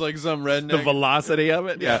 It's just like some redneck. The velocity of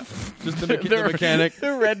it. Yeah. Just the mechanic. The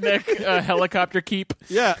redneck helicopter keep.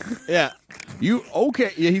 Yeah. You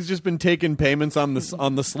okay? Yeah, he's just been taking payments on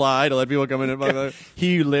the slide to let people come in and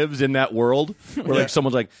He lives in that world where like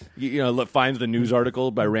someone's like, finds the news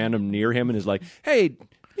article by random near him and is like, "Hey,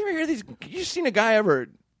 you ever hear these? You seen a guy ever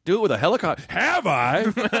do it with a helicopter? Have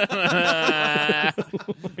I?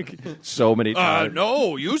 So many times.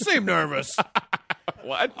 No, you seem nervous.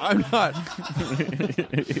 What? I'm not.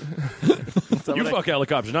 You fuck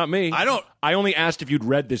helicopters, not me. I don't. I only asked if you'd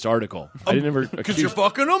read this article. I didn't ever Because you're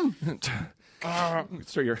fucking them.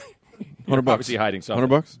 So you're $100. obviously hiding something.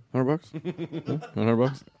 $100.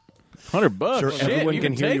 $100. $100. Sure, Shit, everyone you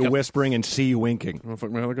can hear take you 'em. whispering and see you winking. You want to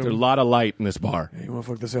fuck my helicopter? There's a lot of light in this bar. You want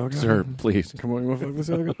to fuck this helicopter? Sir, please. Come on, you want to fuck this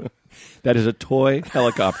helicopter? That is a toy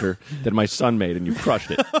helicopter that my son made, and you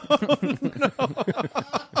crushed it.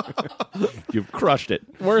 You've crushed it.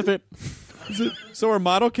 Worth it. So are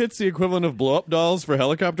model kits the equivalent of blow-up dolls for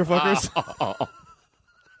helicopter fuckers?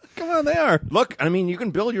 Come on, they are. Look, I mean, you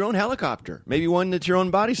can build your own helicopter. Maybe one that's your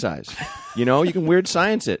own body size. You can weird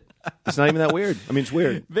science it. It's not even that weird. I mean, it's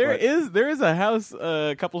weird. There is a house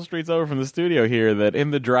a couple streets over from the studio here that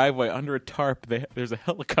in the driveway under a tarp there's a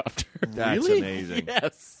helicopter. That's Really? amazing.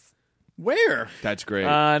 Yes. Where? That's great.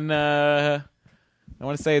 On I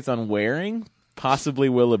want to say it's on Waring, possibly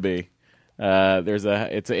Willoughby.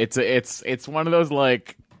 It's one of those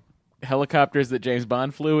like helicopters that James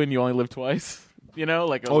Bond flew in. You only live twice. Like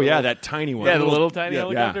that tiny one. the little tiny yeah,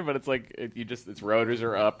 helicopter, yeah. but it's like its rotors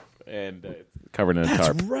are up and it's covered in a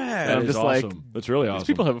tarp. rad. And I'm That just is like, awesome. That's really awesome. these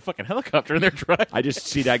people have a fucking helicopter in their driveway. I just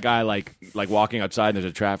see that guy like walking outside and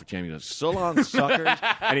there's a traffic jam. He goes, "So long, suckers!"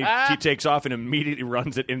 And he takes off and immediately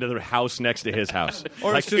runs it into the house next to his house.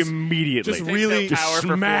 Or like it's just- immediately, just really- just Power for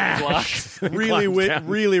 40 smash. blocks.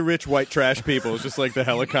 Really rich white trash people. It's just like the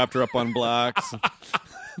helicopter up on blocks.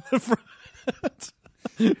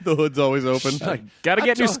 The hood's always open. Gotta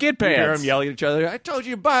get new skid You hear pants. them yelling at each other. I told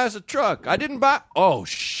you to buy us a truck. I didn't buy. Oh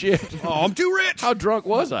shit! Oh, I'm too rich. How drunk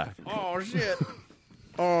was I? Oh, shit.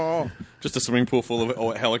 Oh. Just a swimming pool full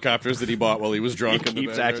of helicopters that he bought while he was drunk. He in the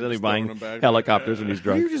keeps bag, accidentally just throwing buying them back. helicopters when he's How do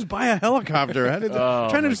drunk. you just buy a helicopter? How did trying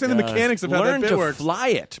to understand the God. mechanics of how Learn that bit to works. fly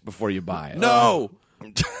it before you buy it. No.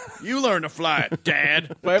 You learn to fly it, Dad.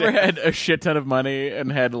 If I ever had a shit ton of money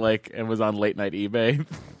and was on late night eBay,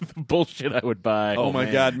 the bullshit I would buy. Oh, my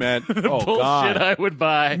God, Matt. Oh bullshit God! I would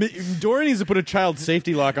buy. Dora needs to put a child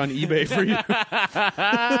safety lock on eBay for you.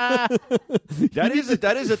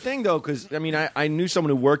 That is a thing though, because I mean, I knew someone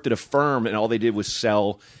who worked at a firm and all they did was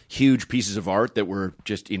sell huge pieces of art that were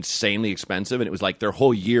just insanely expensive, and it was like their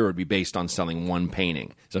whole year would be based on selling one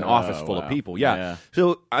painting. It's an office full of wow. people. Yeah. Yeah.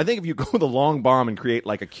 So I think if you go the long bomb and create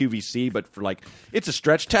like a QVC, but for like it's a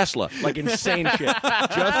stretch Tesla, like insane shit,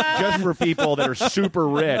 just for people that are super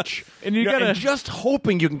rich, And you gotta- and just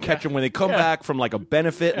hoping you can catch them when they come back from like a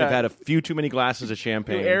benefit and they've had a few too many glasses of You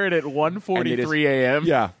champagne. air it at 1:43 a.m.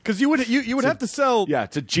 Yeah. Because you would have to sell Yeah,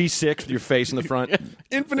 it's a G6 with your face in the front.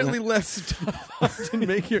 infinitely less stuff to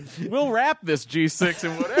make your We'll wrap this G6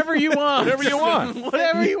 in whatever you want. Whatever you want.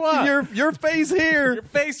 Whatever you want. your face here. Your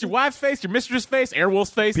face, your wife's face, your mistress' face, Airwolf's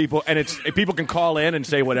face. People people can call in and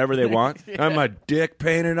say whatever they want. I'm a dick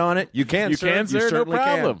painted on it. You can, You sir. can, sir, no certainly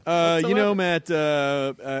problem. You Matt,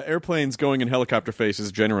 airplanes going in helicopter face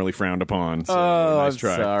is generally frowned upon. So nice I'm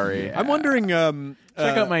try. sorry. I'm wondering.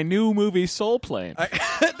 Check out my new movie, Soul Plane. that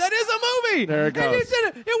is a movie. There it goes.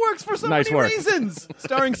 It works for so Nice many work. reasons.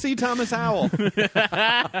 Starring C. Thomas Howell.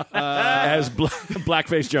 As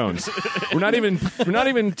Blackface Jones. We're not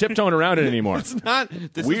even tiptoeing around it anymore. It's not.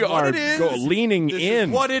 This We is what are it is. leaning This in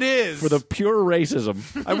is what it is for the pure racism.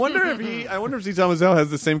 I wonder if C. Thomas Howell has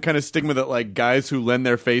the same kind of stigma that like guys who lend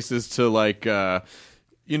their faces to like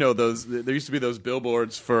those. There used to be those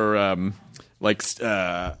billboards for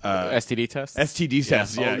STD test. STD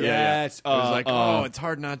tests. Yeah, Oh, yeah. yes. It was like, it's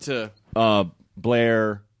hard not to.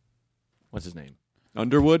 Blair, what's his name?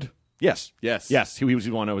 Underwood. Yes. Yes. He was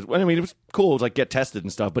the one I mean, it was cool. It was like get tested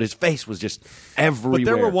and stuff, but his face was just everywhere. But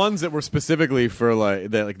there were ones that were specifically for like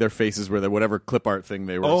their faces were whatever clip art thing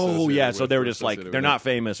they were. Oh, associated yeah. with So they were were just like, associated they're with it. not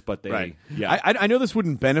famous, but they. Right. Yeah. I know this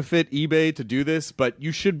wouldn't benefit eBay to do this, but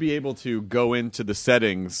you should be able to go into the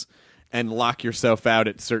settings and lock yourself out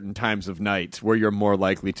at certain times of night where you're more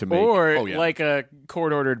likely to make. Or like a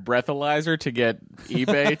court-ordered breathalyzer to get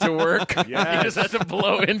eBay to work. You just have to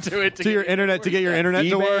blow into it to to your internet to get your internet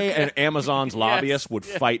to work. eBay and Amazon's lobbyists would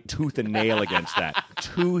fight tooth and nail against that.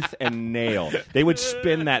 Tooth and nail. They would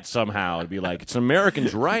spin that somehow and be like, it's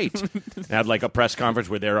Americans' right. And have like a press conference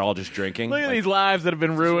where they're all just drinking. Look at these lives that have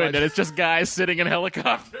been ruined, and it's just guys sitting in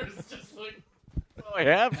helicopters. Just like, oh, I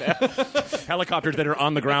have now. Helicopters that are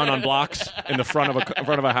on the ground on blocks in the front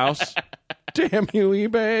of a house. Damn you,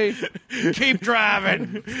 eBay. Keep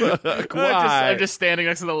driving. I'm just standing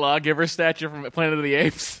next to the lawgiver statue from Planet of the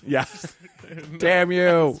Apes. Yeah. Damn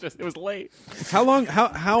you. It was late. How long?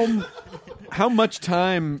 How much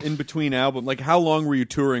time in between album? Like, how long were you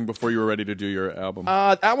touring before you were ready to do your album?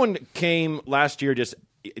 That one came last year.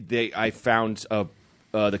 I found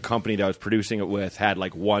the company that I was producing it with had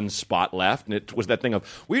like one spot left, and it was that thing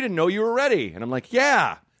of, we didn't know you were ready, and I'm like,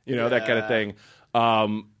 that kind of thing.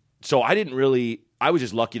 So I didn't really. I was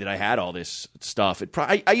just lucky that I had all this stuff.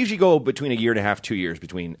 I usually go between a year and a half, 2 years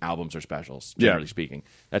between albums or specials. Generally speaking,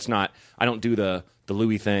 that's not. I don't do the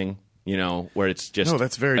Louis thing. Where it's just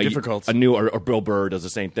that's very difficult. A new or Bill Burr does the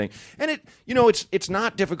same thing, and it's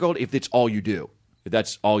not difficult if it's all you do. If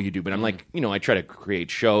that's all you do. But I'm like, I try to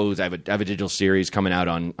create shows. I have a digital series coming out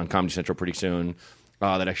on Comedy Central pretty soon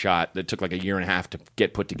that I shot that took like a year and a half to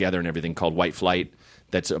get put together and everything, called White Flight.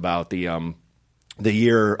 That's about the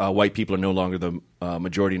year white people are no longer the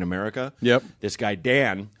majority in America. Yep. This guy,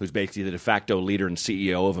 Dan, who's basically the de facto leader and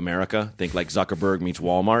CEO of America, think like Zuckerberg meets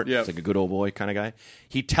Walmart. Yep. It's like a good old boy kind of guy.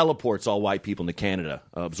 He teleports all white people into Canada,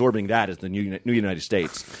 absorbing that as the new United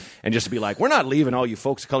States. And just to be like, we're not leaving all you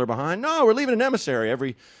folks of color behind. No, we're leaving an emissary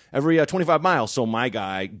every 25 miles. So my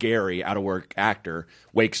guy, Gary, out-of-work actor,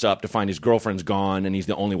 wakes up to find his girlfriend's gone, and he's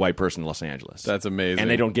the only white person in Los Angeles. That's amazing. And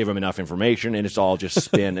they don't give him enough information, and it's all just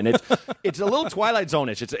spin. And it's a little Twilight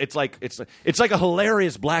Zone-ish. It's like a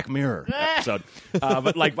hilarious Black Mirror episode.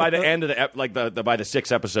 But like by the end of the by the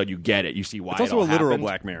sixth episode, you get it. You see why. It's also it all a literal happened.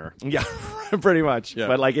 Black Mirror. Yeah, pretty much. Yeah.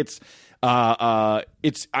 But like I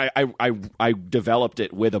developed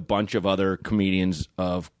it with a bunch of other comedians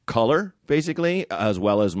of color, basically, as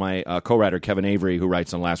well as my co-writer Kevin Avery, who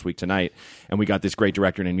writes on Last Week Tonight, and we got this great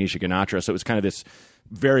director named Misha Ganatra. So it was kind of this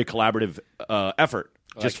very collaborative effort.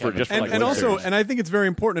 And I think it's very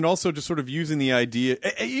important, and also just sort of using the idea,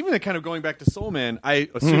 even kind of going back to Soul Man. I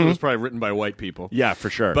assume it was probably written by white people. Yeah, for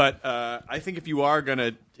sure. But I think if you are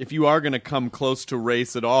gonna come close to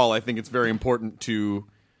race at all, I think it's very important to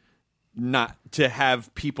not to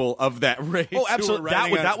have people of that race. Oh, absolutely.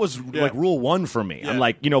 That was like rule one for me. Yeah. I'm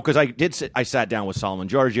like, because I sat down with Solomon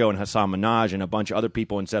Giorgio and Hassan Minhaj and a bunch of other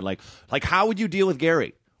people and said like how would you deal with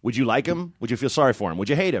Gary? Would you like him? Would you feel sorry for him? Would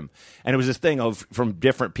you hate him? And it was this thing of from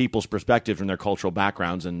different people's perspectives and their cultural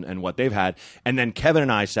backgrounds and what they've had. And then Kevin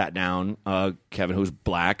and I sat down. Kevin, who's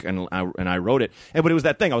black, and I wrote it. But it was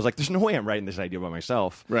that thing. I was like, "There's no way I'm writing this idea by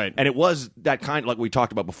myself." Right. And it was that kind, like we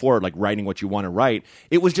talked about before, like writing what you want to write.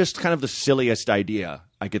 It was just kind of the silliest idea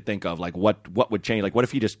I could think of. Like what would change? Like what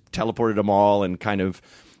if you just teleported them all and kind of,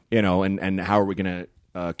 and how are we going to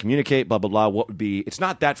communicate, blah, blah, blah. What would be... It's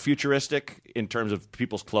not that futuristic in terms of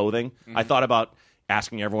people's clothing. Mm-hmm. I thought about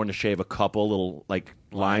asking everyone to shave a couple little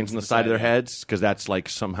lines on the side of their heads, because that's like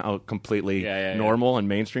somehow completely normal and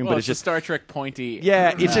mainstream. Well, but it's just Star Trek pointy.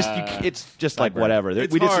 Yeah, it's just like whatever.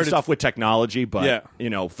 We did some stuff with technology, but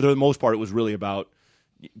for the most part, it was really about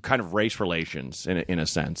kind of race relations in a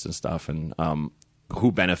sense and stuff, and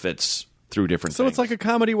who benefits through different So things. it's like a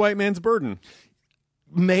comedy White Man's Burden.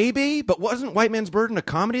 Maybe, but wasn't White Man's Burden a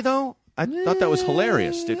comedy, though? I thought that was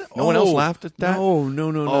hilarious. Did no one else laughed at that?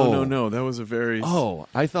 No. That was a very... Oh,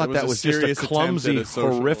 I thought that was just a clumsy,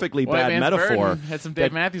 horrifically White bad Man's metaphor. Burden had some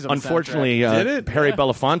Dave Matthews on the unfortunately, Did it? Harry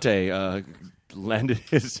Belafonte landed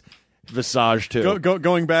his visage to.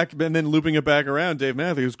 Going back and then looping it back around, Dave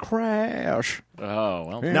Matthews, Crash. Oh,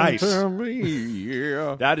 well. Nice. Into me,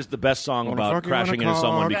 yeah. That is the best song Wanna about fuck you crashing in a into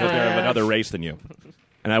someone car, because they're of Crash. another race than you.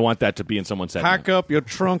 And I want that to be in someone's head. Pack up your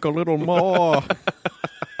trunk a little more.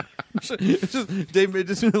 It's just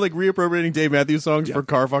like reappropriating Dave Matthews songs for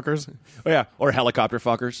car fuckers. Oh, yeah, or helicopter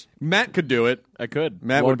fuckers. Matt could do it. I could.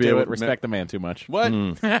 Matt Won't would be do able it. to- Respect the man too much. What?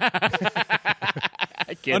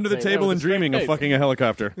 can't Under the say that table with and a straight dreaming of face. fucking a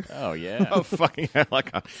helicopter. Oh yeah. A fucking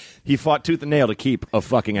helicopter. He fought tooth and nail to keep a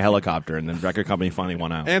fucking helicopter, and the record company finally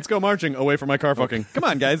won out. Ants go marching away from my car fucking. Come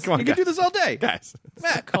on, guys. Come on, you can do this all day. Guys. It's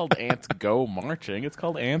not called Ants Go Marching. It's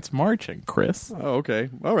called Ants Marching, Chris. Oh, okay.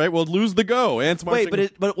 All right. Well, lose the go. Ants marching.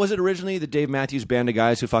 Wait, but was it originally the Dave Matthews Band of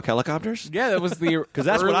guys who fuck helicopters? Yeah, that was the Because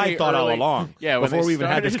that's what I thought all early- along. Yeah, when before they we even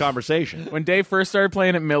had this started- conversation. When Dave first started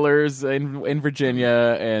playing at Miller's in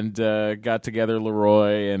Virginia and got together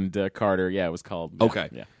Leroy and Carter, yeah, it was called. Okay.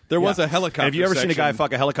 Yeah. there was a helicopter. And have you ever seen a guy section.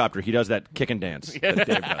 fuck a helicopter? He does that kicking dance that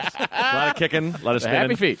Dave does. A lot of kicking, a lot of The spinning.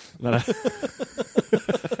 happy feet.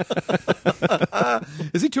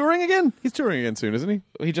 Is he touring again? He's touring again soon, isn't he?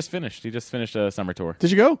 He just finished. He just finished a summer tour.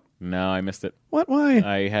 Did you go? No, I missed it. What? Why?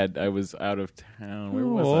 I was out of town. Where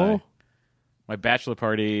was Oh. I? My bachelor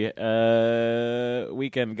party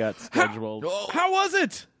weekend got scheduled. How was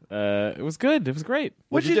it? It was good. It was great.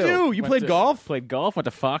 What'd you do? You Went played to- golf? Played golf. Went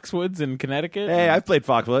to Foxwoods in Connecticut. Hey, I've played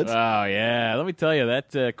Foxwoods. Oh yeah, let me tell you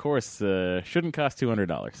that course shouldn't cost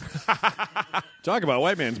 $200. Talk about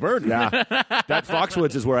white man's burden. Yeah. That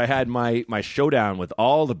Foxwoods is where I had my showdown with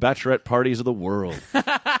all the bachelorette parties of the world.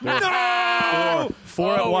 No!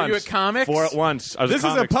 Four at Oh, were once. you at comics? Four at once. I was This at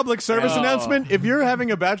is a comics. public service Oh. announcement. If you're having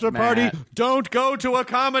a bachelor party, Matt. don't go to a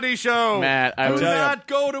comedy show. Matt, I do was- not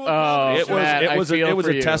go to a comedy It show. was Matt, it I was feel it was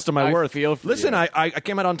for a you. test of my I worth. feel for Listen, you. I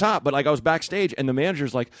came out on top, but like I was backstage, and the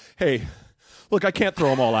manager's like, "Hey, look, I can't throw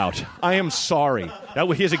them all out. I am sorry." That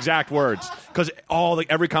was his exact words. Because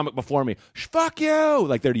every comic before me, fuck you,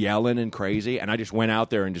 like they're yelling and crazy, and I just went out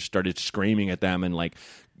there and just started screaming at them, and like,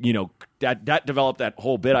 you know, that developed that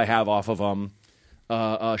whole bit I have off of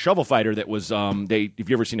Shovel Fighter. That was if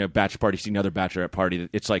you ever seen a bachelor party, seen another bachelorette party,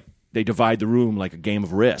 it's like they divide the room like a game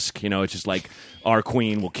of Risk. You know, it's just like our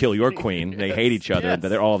queen will kill your queen. They hate each other. Yes.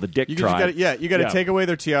 They're all the dick You tribe. got to take away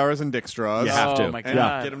their tiaras and dick straws. You have to. Oh my and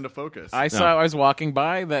God. get them to focus. I was walking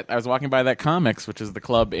by that comics, which is the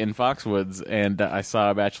club in Foxwoods, and I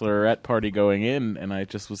saw a bachelorette party going in, and I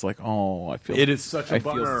just was like, "Oh, I feel It is such a I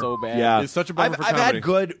bummer. feel so bad." Yeah, It's such a bummer I've for had comedy.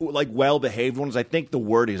 good, like, well-behaved ones. I think the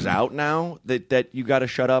word is out now that you got to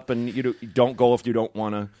shut up and you don't go if you don't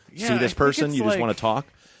want to Yeah, see I this think person. it's You just like- want to talk.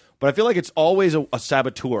 But I feel like it's always a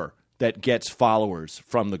saboteur that gets followers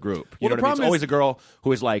from the group. You Well, know the what I mean? It's problem always is- a girl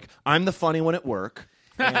who is like, "I'm the funny one at work."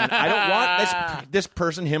 And I don't want this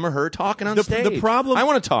person, him or her, talking on stage. The problem, I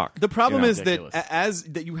want to talk. The problem You're is ridiculous.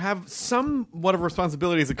 that you have somewhat of a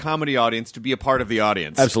responsibility as a comedy audience to be a part of the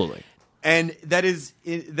audience. Absolutely. And that is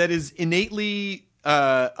innately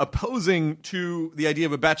opposing to the idea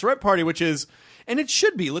of a bachelorette party, which is, and it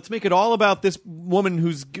should be. Let's make it all about this woman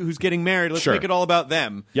who's getting married. Let's Sure. make it all about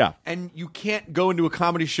them. Yeah. And you can't go into a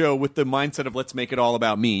comedy show with the mindset of let's make it all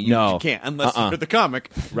about me. No. You can't unless you're the comic.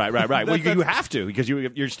 Right. Well, you have to because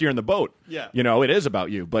you're steering the boat. Yeah. You know, it is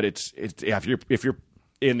about you, but it's yeah, if you're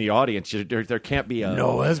in the audience, there can't be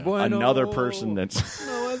another person that's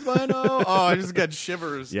Oh, I just got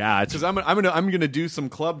shivers. Yeah, it's- because I'm gonna do some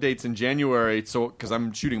club dates in January. So because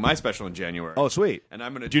I'm shooting my special in January. Oh, sweet. And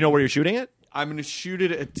I'm gonna. Do you know where you're shooting it? I'm gonna shoot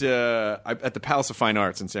it at the Palace of Fine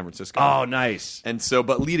Arts in San Francisco. Oh, nice. And so,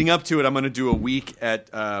 but leading up to it, I'm going to do a week at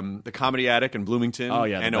the Comedy Attic in Bloomington. Oh,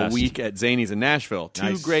 yeah, the and best. a week at Zany's in Nashville. Two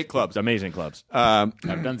Nice. great clubs. Amazing clubs. I've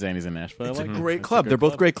done Zany's in Nashville. It's I a like it. great It's a club. good They're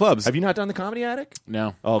both great clubs. Have you not done the Comedy Attic?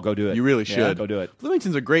 No. Oh, go do it. You really should. Yeah, go do it.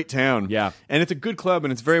 Bloomington's a great town. Yeah. and it's a good club,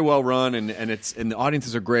 and it's very well run, and the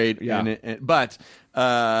audiences are great. Yeah. But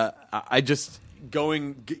I just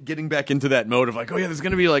getting back into that mode of like, oh yeah, there's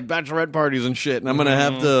going to be like bachelorette parties and shit, and I'm going to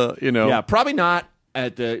have to, Yeah, probably not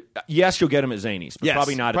at the. Yes, you'll get them at Zany's, but Yes,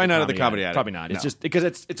 probably not. probably at not at the Comedy Attic. Probably not. It's No. just because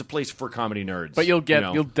it's a place for comedy nerds. But you'll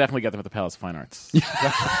know? definitely get them at the Palace of Fine Arts.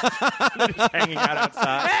 hanging out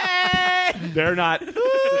outside. They're not.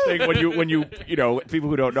 The thing when you people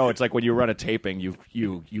who don't know, it's like when you run a taping,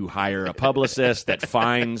 you hire a publicist that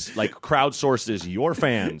finds like crowdsources your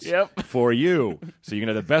fans Yep. for you, so you can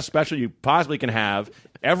have the best special you possibly can have.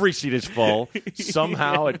 Every seat is full.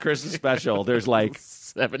 Somehow at Chris's special, there's like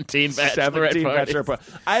 17 bachelorette 17 parties. bachelorette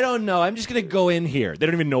parties. I don't know. I'm just gonna go in here. They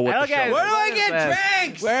don't even know what the show is. Where do I get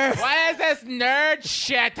drinks? What is this nerd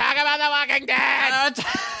shit? Talk about The Walking Dead.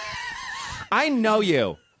 I know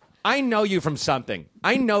you. I know you from something.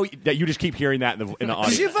 I know that you just keep hearing that in the audience.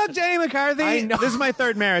 Did you fuck Jenny McCarthy? I know. This is my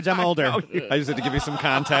third marriage. I'm older. I just had to give you some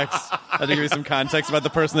context. I had to give you some context about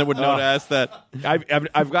the person that would know to ask that.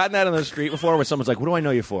 I've gotten that on the street before where someone's like, "What do I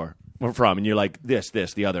know you for?" From, and you're like, this,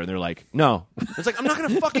 the other, and they're like, "No." It's like, I'm not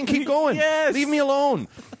gonna fucking keep going. Yes. Leave me alone.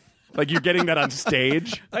 Like you're getting that on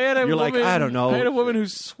stage. You're like, I don't know. I had a woman who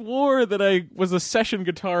swore that I was a session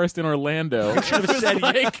guitarist in Orlando. should have said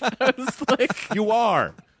I was like, You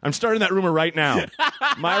are. I'm starting that rumor right now.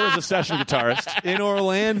 Myra's a session guitarist in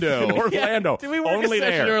Orlando. in Orlando. Did we work Only a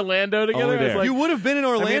session there. in Orlando together? Only I was there. like, You would have been in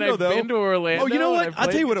Orlando, I've though. been to Orlando. Oh, you know what? and I'll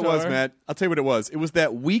tell you what it was, guitar. Matt. I'll tell you what it was. It was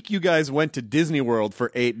that week you guys went to Disney World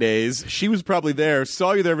for 8 days. She was probably there,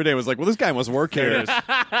 saw you there every day, was like, well, this guy must work here.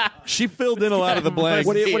 She filled in a lot of the blanks.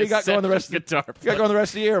 What do you got going the rest of guitar? You got going the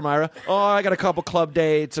rest of the year, Myra? Oh, I got a couple club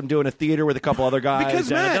dates. I'm doing a theater with a couple other guys. Because,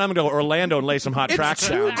 and Matt, then I'm going to go to Orlando and lay some hot tracks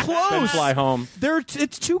too down. close. Then fly home.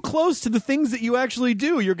 It's too close to the things that you actually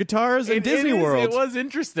do. Your guitars and Disney World. It was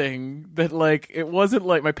interesting that it wasn't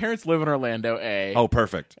like my parents live in Orlando. Oh,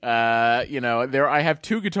 perfect. I have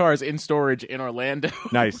 2 guitars in storage in Orlando.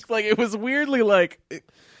 Nice. It was weirdly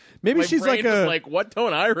Maybe my she's brain like was what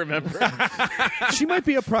don't I remember? she might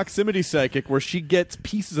be a proximity psychic where she gets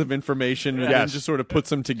pieces of information and then just sort of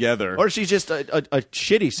puts them together. Or she's just a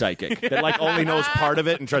shitty psychic that only knows part of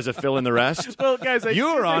it and tries to fill in the rest. Well, guys,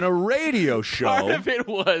 You're on a radio show. Part of it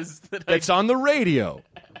was that It's on the radio.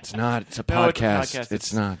 It's not. It's a No, it's a podcast. podcast.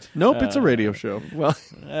 It's not. Nope, it's a radio show. Well,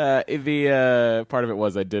 the part of it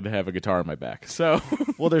was I did have a guitar on my back. So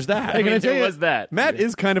there's that. I mean, tell there you, was that. Matt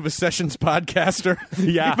is kind of a sessions podcaster.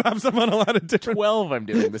 Yeah. He pops up on a lot of different. 12 I'm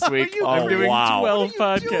doing this week. you I'm doing wow. 12 What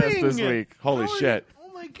are you podcasts this doing? week. Holy shit.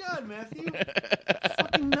 Oh my God, Matthew!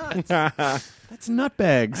 Fucking nuts. That's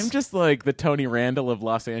nutbags. I'm just like the Tony Randall of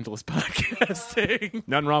Los Angeles podcasting.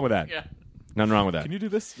 Nothing wrong with that. Yeah. Nothing wrong with that. Can you do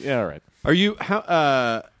this? Yeah, all right. Are you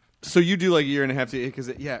how? So you do like a year and a half to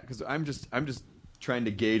because I'm just trying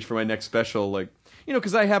to gauge for my next special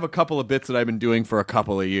because I have a couple of bits that I've been doing for a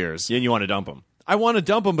couple of years. And you want to dump them. I want to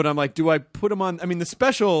dump them, but I'm like, do I put them on? I mean, the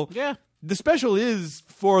special. Yeah. The special is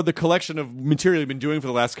for the collection of material you've been doing for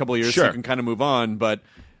the last couple of years, so Sure. you can kind of move on. But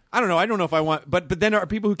I don't know. I don't know if I want. But then are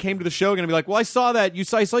people who came to the show going to be like, well, I saw that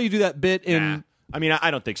I saw you do that bit in. Nah. I mean,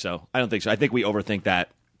 I don't think so. I think we overthink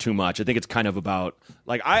that too much. I think it's kind of about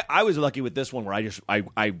I was lucky with this one where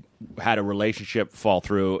I had a relationship fall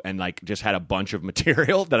through and just had a bunch of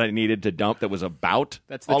material that I needed to dump that was about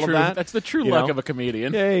That's the all true. of that. That's the true you luck know? of a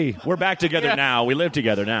comedian. Yay, we're back together now. We live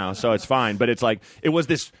together now, so it's fine. But it's it was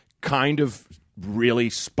this kind of really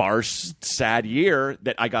sparse, sad year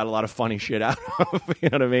that I got a lot of funny shit out of. You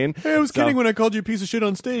know what I mean? Hey, I was kidding when I called you a piece of shit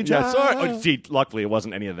on stage. Yeah, sorry. Oh, see, luckily it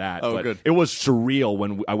wasn't any of that. Oh, but good. It was surreal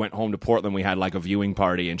when I went home to Portland. We had a viewing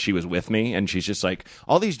party, and she was with me, and she's just like,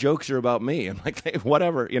 "All these jokes are about me." I'm like, hey,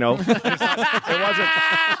 "Whatever," It wasn't.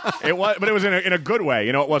 It was, but it was in a good way.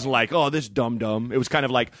 It wasn't like, "Oh, this dumb." It was kind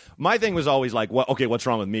of my thing was always "What? Okay, what's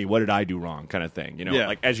wrong with me? What did I do wrong?" kind of thing.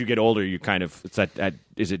 Yeah. As you get older, you kind of it's that.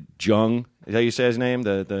 Is it Jung? Is that how you say his name?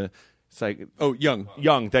 It's Young.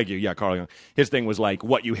 Young, thank you. Yeah, Carl Young. His thing was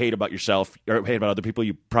what you hate about yourself or hate about other people,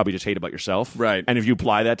 you probably just hate about yourself. Right. And if you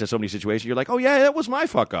apply that to so many situations, you're like, oh yeah, that was my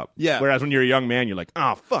fuck up. Yeah. Whereas when you're a young man, you're like,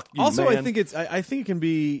 oh fuck you, Also, man. I think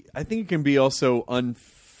it can be also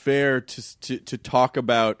unfair to talk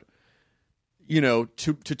about.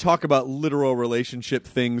 To talk about literal relationship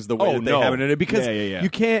things the way that they happen in it because Yeah. you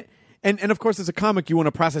can't. And of course, as a comic, you want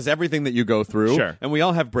to process everything that you go through. Sure. And we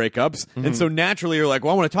all have breakups. And so naturally, you're like,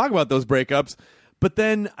 well, I want to talk about those breakups. But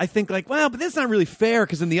then I think well, but that's not really fair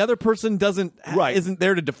because then the other person isn't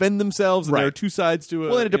there to defend themselves, and there are two sides to it.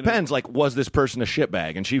 Well, and it depends. Was this person a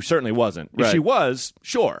shitbag? And she certainly wasn't. If Right. she was,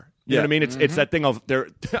 sure. You know what I mean? It's that thing of there.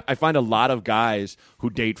 I find a lot of guys who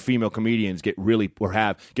date female comedians get really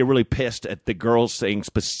pissed at the girls saying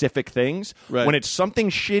specific things when it's something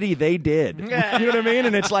shitty they did. You know what I mean?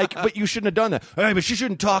 And it's but you shouldn't have done that. Hey, but she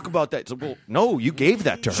shouldn't talk about that. Well, no, you gave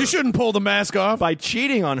that to her. She shouldn't pull the mask off. By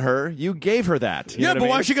cheating on her, you gave her that. You know what but I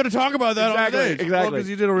why mean? is she going to talk about that on stage? Exactly. Because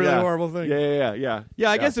you did a really horrible thing. Yeah. Yeah,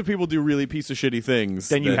 I guess if people do really piece of shitty things,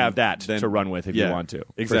 then you have that to run with if you want to.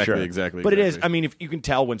 Exactly, for sure. exactly. But it is. I mean, if you can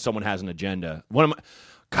tell when someone has an agenda.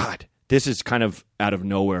 God, this is kind of out of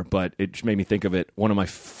nowhere, but it just made me think of it. One of my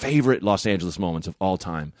favorite Los Angeles moments of all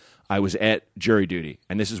time. I was at jury duty,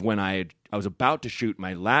 and this is when I was about to shoot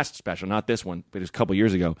my last special, not this one, but it was a couple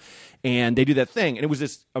years ago. And they do that thing, and it was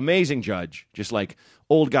this amazing judge, just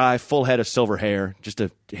old guy, full head of silver hair, just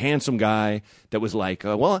a handsome guy that was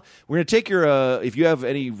well, we're going to take your, if you have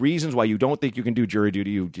any reasons why you don't think you can do jury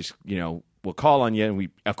duty, you just, we'll call on you. And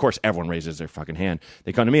of course, everyone raises their fucking hand.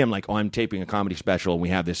 They come to me. I'm like, oh, I'm taping a comedy special, and we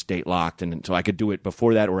have this date locked. And so I could do it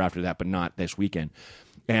before that or after that, but not this weekend.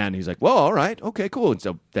 And he's like, well, all right. Okay, cool. And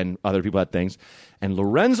so then other people had things. And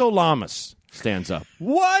Lorenzo Lamas stands up.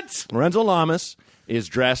 What? Lorenzo Lamas is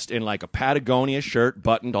dressed in a Patagonia shirt,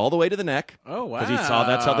 buttoned all the way to the neck. Oh, wow. Because he saw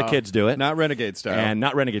that's how the kids do it. Not Renegade style. And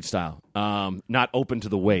not Renegade style. Not open to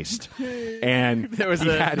the waist. And There was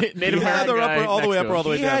a Native Either American guy all the way next up to or all him. the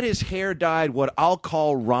way he down. had his hair dyed what I'll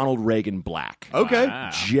call Ronald Reagan black. Okay. Wow.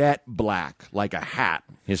 Jet black, like a hat.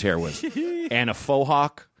 his hair was, and a faux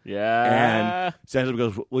hawk. Yeah. And stands up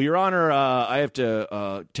and goes, well, Your Honor, I have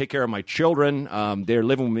to take care of my children. They're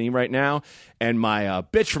living with me right now. And my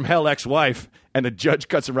bitch from hell ex-wife. And the judge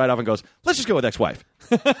cuts him right off and goes, let's just go with ex-wife.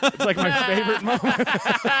 It's like my favorite moment.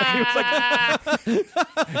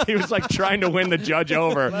 he was like trying to win the judge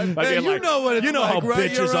over. By being you know what it's you know like, how right,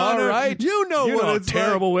 bitches Your are, Honor? right? You know what how it's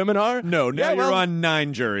terrible women are? No, now Yeah, you're well, on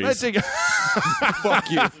 9 juries. I think- Fuck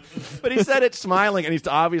you. But he said it smiling, and it's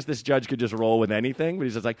obvious this judge could just roll with anything. But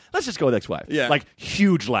he's just like, let's just go with ex-wife. Yeah. Like,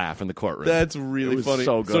 huge laugh in the courtroom. That's really It was funny.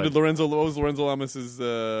 so good. So did Lorenzo. What was Lorenzo Lamas's?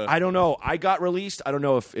 I don't know. I got released. I don't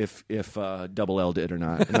know if Double L did or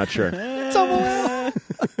not. I'm not sure.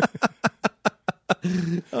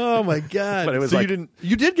 Oh my god! But it was so like-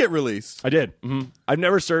 you did get released. I did. Mm-hmm. I've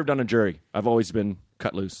never served on a jury. I've always been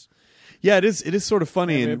cut loose. Yeah, it is sort of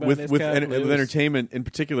funny and Everybody's with cut loose. entertainment in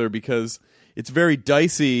particular because it's very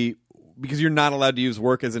dicey because you're not allowed to use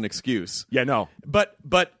work as an excuse. Yeah, no. But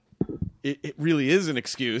it really is an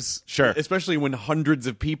excuse. Sure. Especially when hundreds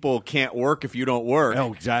of people can't work if you don't work.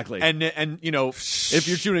 Oh, exactly. And you know, if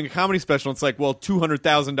you're shooting a comedy special, it's like, well,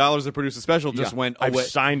 $200,000 to produce a special just went I've away.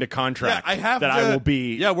 signed a contract I have that to, I will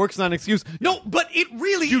be. Yeah, work's not an excuse. No, but it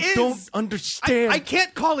really You is. don't understand. I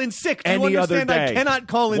can't call in sick. Do Any you other understand? day. I cannot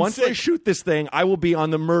call in Once sick. I shoot this thing, I will be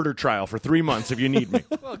on the murder trial for 3 months if you need me.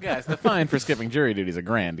 Well, guys, the fine for skipping jury duty is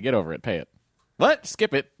 $1,000. Get over it. Pay it. What?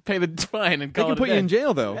 Skip it. Pay the fine and They call can it a put you day. in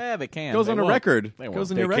jail, though. Yeah, they can. Goes They on a won't. record. They Goes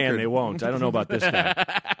won't. in They your can, record. they won't. I don't know about this guy.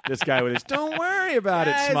 This guy with his, don't worry about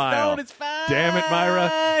it, Guys, smile. don't, it's fine. Damn it,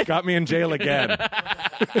 Myra. Got me in jail again.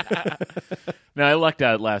 No, I lucked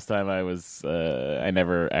out last time. I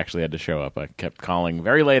never actually had to show up. I kept calling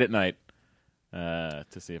very late at night to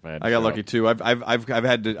see if I had. To I got show lucky up. too.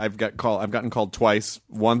 I've gotten called twice.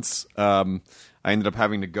 Once I ended up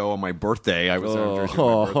having to go on my birthday. I was there on Jersey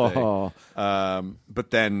for my birthday. But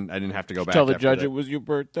then I didn't have to go back. Tell the after judge that. it was your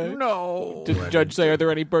birthday. No. Did the judge say, "Are there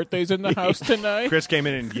any birthdays in the house tonight?" Chris came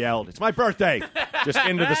in and yelled, "It's my birthday!" Just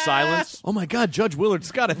into the silence. Oh my God, Judge Willard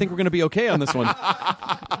Scott! I think we're going to be okay on this one.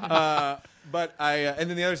 But and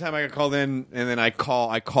then the other time I got called in, and then I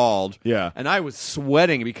called. Yeah. And I was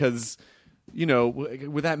sweating because, you know,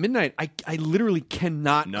 with that midnight, I literally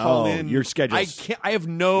cannot call in. your schedule's- I can't. I have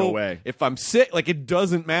no way. If I'm sick, like it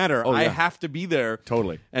doesn't matter. Oh, I yeah. have to be there.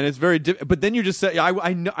 Totally. And it's very. But then you just say,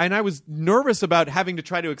 I know, and I was nervous about having to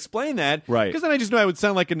try to explain that. Right. Because then I just know I would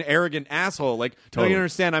sound like an arrogant asshole. Like, no, Totally. you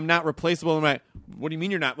understand? I'm not replaceable. I'm like, what do you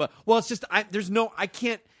mean you're not? Well, it's just I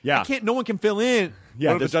can't. Yeah. I can't. No one can fill in.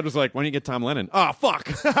 Yeah, What if the judge was like, "Why don't you get Tom Lennon?" Oh, fuck.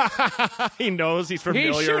 He knows he's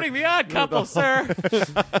familiar. He's shooting the Odd Couple, sir.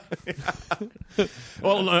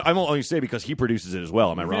 Well, I won't only say because he produces it as well.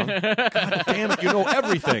 Am I wrong? God damn it! You know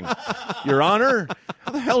everything, Your Honor.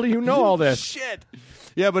 How the hell do you know all this? Shit.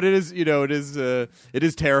 Yeah, but it is. You know, it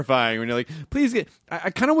is terrifying when you're like, please get. I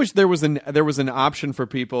kind of wish there was an option for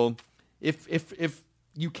people if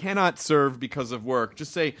you cannot serve because of work.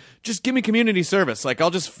 Just give me community service. Like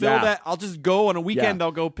I'll just fill Yeah. that. I'll just go on a weekend. Yeah.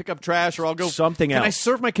 I'll go pick up trash, or I'll go Something Can I else.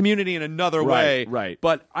 serve my community in another Right, way? right.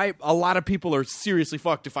 But a lot of people are seriously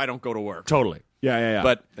fucked if I don't go to work. Totally. Yeah.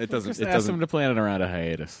 But it doesn't. Just It ask doesn't. him to plan it around a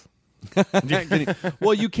hiatus.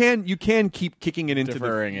 Well, you can keep kicking it into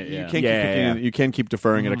Deferring the, it, You yeah. can keep Yeah, kicking yeah. it. You can keep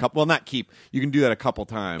deferring it a couple. Well, not keep. You can do that a couple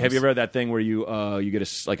times. Have you ever had that thing where you get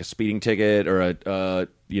a speeding ticket or a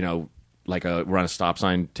like we're on a stop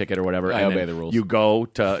sign ticket or whatever? I and obey then the rules. You go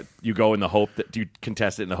in the hope that you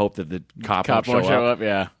contest it in the hope that the cop Cop won't won't show up.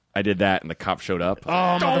 Yeah. I did that, and the cop showed up. Oh,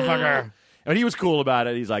 motherfucker! And he was cool about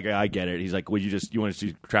it. He's like, I get it. He's like, you want to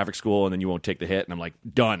do traffic school, and then you won't take the hit? And I'm like,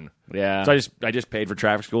 done. Yeah. So I just paid for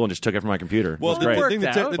traffic school and just took it from my computer. Well, It was great. the thing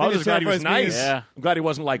that out. I was just glad he was terrifies me nice. is- Yeah. I'm glad he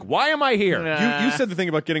wasn't like, why am I here? Yeah. You said the thing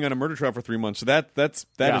about getting on a murder trial for 3 months. So that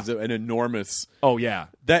Yeah. is an enormous. Oh yeah.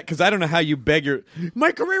 That because I don't know how you beg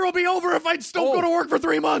my career will be over if I still go to work for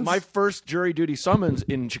 3 months. My first jury duty summons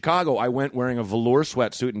in Chicago, I went wearing a velour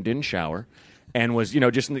sweatsuit and didn't shower, and was you're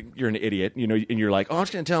an idiot, and you're like, oh, I'm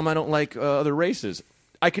just gonna tell him I don't like other races.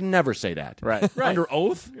 I can never say that. Right. Under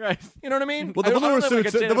oath. Right. You know what I mean? well, the I don't velour know if I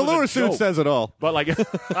could say suit. that The was a velour suit joke. says it all. But like,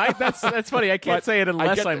 That's funny. I can't But say it I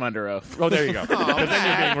unless get I'm the- under oath. oh, there you go. Because then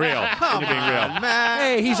you're being real. Then you're being real. Man.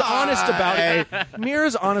 Hey, he's honest about it.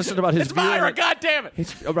 Mira's honest about his It's Myra. viewing- God damn it.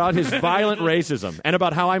 It's about his violent racism and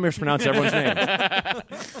about how I mispronounce everyone's name.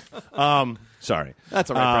 Sorry,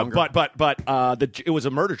 That's all right, Braunger. But it was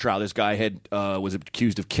a murder trial. This guy was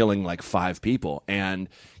accused of killing like 5 people, and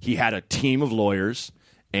he had a team of lawyers.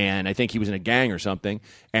 And I think he was in a gang or something.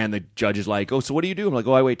 And the judge is like, "Oh, so what do you do?" I'm like,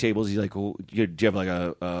 "Oh, I wait tables." He's like, "Oh, do you have like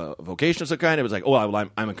a vocation of some kind?" It was like, "Oh,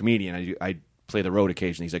 I'm a comedian. I play the road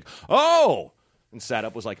occasionally." He's like, "Oh." And sat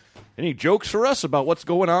up, was like, any jokes for us about what's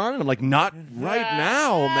going on? And I'm like, not right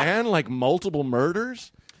now, man. Like multiple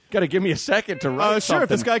murders. Got to give me a second to write Sure, if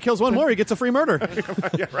this guy kills one more, he gets a free murder.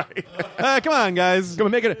 Yeah, right. Come on, guys. Come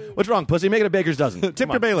on, make it. What's wrong, pussy? Make it a baker's dozen. Tip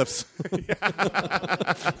your bailiffs.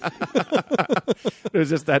 It was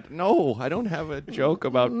just that. No, I don't have a joke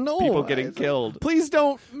about people getting killed. Please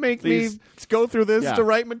don't make me go through this to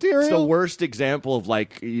write material. It's the worst example of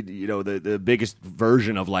like the biggest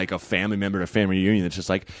version of like a family member at a family reunion. That's just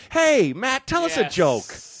like, hey, Matt, tell us a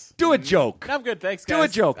joke. Do a joke. I'm good, thanks, guys. Do a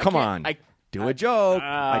joke. Come on. Do a joke.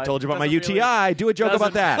 I told you about my UTI. Do a joke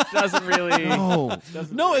about that. Doesn't really. No,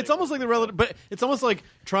 it's almost like the relative, but it's almost like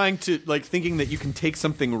trying to thinking that you can take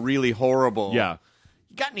something really horrible. Yeah.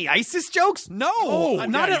 You got any ISIS jokes? No,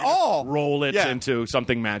 not at all. Roll it into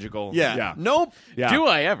something magical. Yeah. Nope. Yeah. Do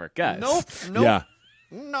I ever, guys? Nope. Yeah.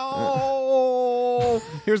 No.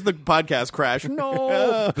 Here's the podcast crash.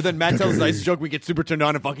 No. But then Matt tells his ISIS joke. We get super turned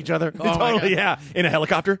on and fuck each other. Totally. Yeah. In a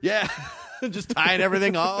helicopter. Yeah. Just tying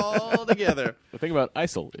everything all together. The thing about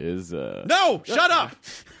ISIL is... No! Shut up!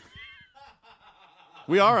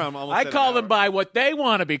 We are almost I call them by what they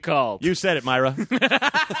want to be called. You said it, Myra.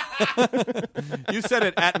 You said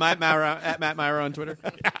it at Matt Myra on Twitter.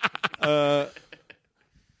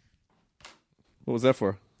 What was that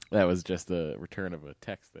for? That was just the return of a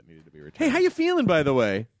text that needed to be returned. Hey, how you feeling, by the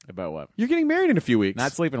way? About what? You're getting married in a few weeks.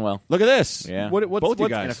 Not sleeping well. Look at this. Yeah. What's you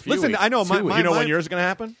guys. Listen, I know. You know when yours is going to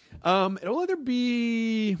happen? It'll either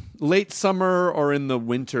be late summer or in the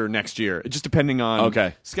winter next year, just depending on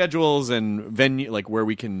schedules and venue, like where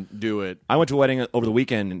we can do it. I went to a wedding over the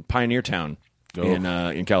weekend in Pioneer Town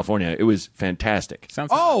in California. It was fantastic.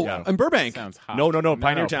 Sounds in Burbank. Sounds hot. No,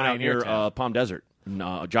 Pioneer Town out Pioneer near Town. Palm Desert.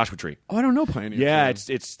 Joshua Tree. Oh, I don't know Pioneer. Yeah, Town.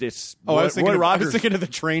 it's. Oh, I was thinking Rogers. of the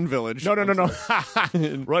train village. No.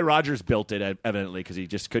 Roy Rogers built it evidently because he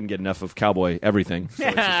just couldn't get enough of cowboy everything. So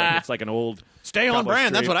it's like an old Stay on cowboy brand.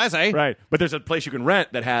 street. That's what I say. Right, but there's a place you can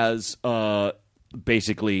rent that has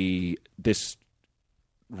basically this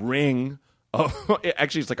ring. Oh,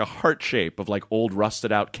 actually, it's like a heart shape of like old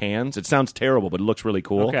rusted out cans. It sounds terrible, but it looks really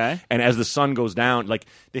cool. Okay. And as the sun goes down, like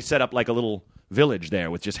they set up like a little village there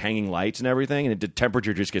with just hanging lights and everything, and the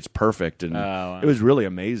temperature just gets perfect, and it was really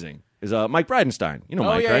amazing. Is Mike Bridenstine? You know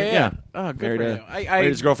Mike, right? Yeah. Oh, good for him. Married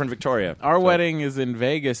his girlfriend Victoria. Our wedding is in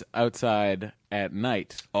Vegas outside at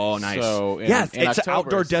night. Oh, nice. So it's an October,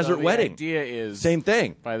 outdoor desert wedding. The idea is Same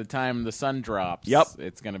thing. By the time the sun drops, Yep.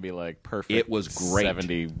 it's going to be like perfect. It was great.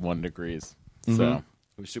 71 degrees. Mm-hmm. So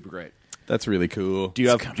it was super great. That's really cool. Do you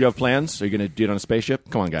have plans? Are you going to do it on a spaceship?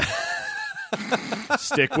 Come on, guys.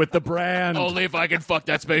 Stick with the brand. only if I can fuck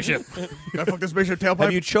that spaceship. Gotta fuck this spaceship tailpipe.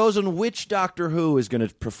 Have you chosen which Doctor Who is going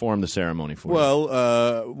to perform the ceremony for you?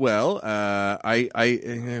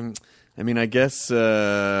 I mean, I guess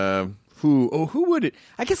who would it?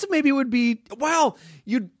 I guess maybe it would be. Well,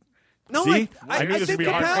 you'd. No, See? I knew this think would be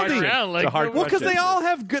a hard Capaldi. question. It's a hard Well, because they question. all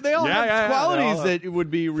have good. They all have qualities that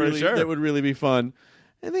would be really sure. that would really be fun.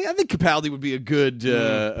 I think Capaldi would be a good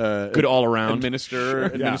good all around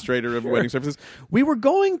administrator of wedding services. We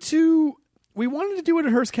wanted to do it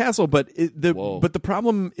at Hearst Castle, but the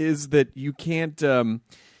problem is that you can't.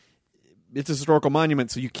 It's a historical monument,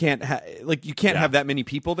 so you can't have that many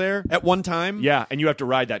people there at one time. Yeah, and you have to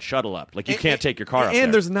ride that shuttle up. Like you can't take your car up. And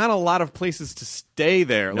there. there's not a lot of places to stay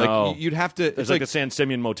there. No. Like you'd have to. There's like the San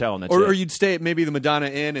Simeon Motel, and that's or it. you'd stay at maybe the Madonna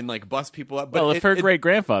Inn and like bus people up. But Well, if her great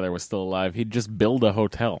grandfather was still alive, he'd just build a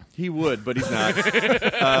hotel. he would, but he's not.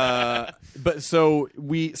 But so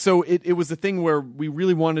it was a thing where we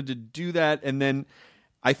really wanted to do that, and then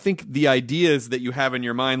I think the ideas that you have in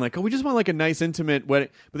your mind, like, oh, we just want like a nice intimate wedding,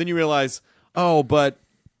 but then you realize, oh, but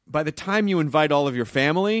by the time you invite all of your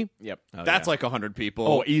family, that's like 100 people.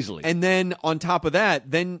 Oh, easily. And then on top of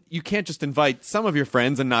that, then you can't just invite some of your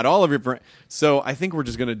friends and not all of your friends. So I think we're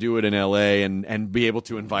just going to do it in LA and be able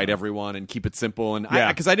to invite everyone and keep it simple. And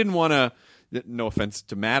because I didn't want to. No offense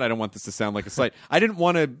to Matt, I don't want this to sound like a slight. I didn't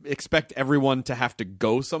want to expect everyone to have to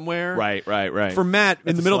go somewhere. Right. For Matt,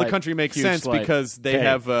 in the middle of the slight, country makes huge sense slight. because they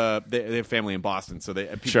have family in Boston, so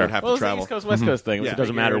people would have Well, to it's the travel. East Coast, West Coast thing. It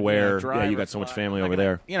doesn't matter where. Yeah, you got so much family over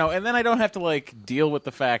there. You know, and then I don't have to like deal with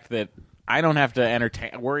the fact that I don't have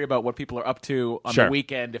to worry about what people are up to on the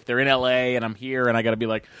weekend if they're in LA and I'm here and I got to be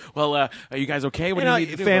like, well, are you guys okay? What do you need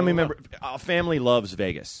to do? Family member, family loves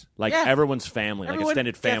Vegas. Like everyone's family, like Everyone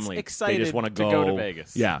extended family, gets excited they just want to go to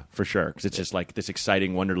Vegas. Yeah, for sure, because it's just like this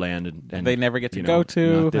exciting wonderland, and they never get to you go know,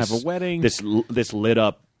 to not have a wedding. This lit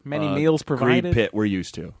up. Many meals provided. Great pit we're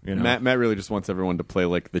used to. You know? Matt really just wants everyone to play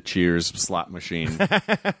like the Cheers slot machine.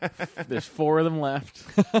 There's 4 of them left.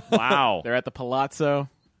 Wow. They're at the Palazzo.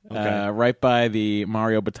 right by the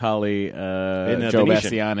Mario Batali, Joe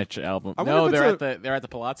Venetian. Bastianich album. I wonder No, if it's they're at the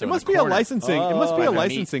Palazzo. It in must the be a corner. licensing. It must be a like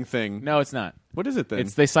licensing thing. No, it's not. What is it then?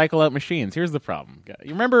 It's they cycle out machines. Here's the problem.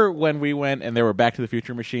 You remember when we went and there were Back to the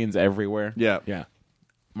Future machines everywhere? yeah. Yeah.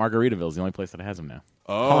 Margaritaville's the only place that has them now.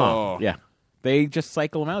 Oh. Yeah. They just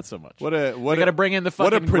cycle them out so much. What a They got to bring in the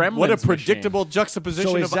fucking Gremlins what a machine. predictable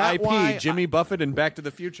juxtaposition So is of that IP. why Jimmy Buffett and Back to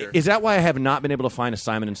the Future. Is that why I have not been able to find a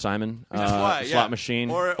Simon and Simon why, yeah. slot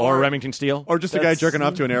machine Or Remington Steel? Or just a guy jerking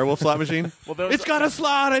off to an Airwolf slot machine. those- It's got a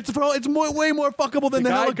slot. It's way more fuckable than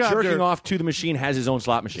the guy helicopter. jerking off to the machine has his own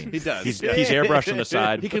slot machine. He does. He's Yeah. airbrushed on the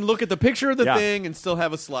side. He can look at the picture of the Yeah. thing and still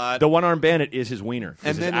have a slot. The one-armed bandit is his wiener.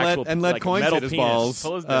 and Is his then actual, let like, coins metal hit his penis. balls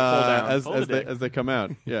Pull his dick, pull down, as, pull as, the they, dick. as they come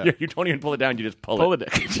out. Yeah. You don't even pull it down. You just pull Pull it. the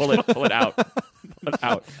dick. Pull it out. Pull it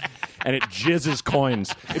out. And it jizzes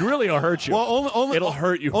coins. It really will hurt you. Well, only It'll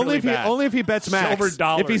hurt you only really if he bad. only if he bets max. Silver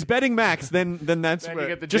dollar. If he's betting max, then that's Then where, you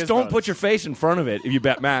get the Just jizz don't bonus. put your face in front of it if you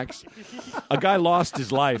bet max. A guy lost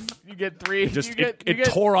his life. You get three. It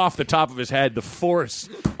tore off the top of his head. The force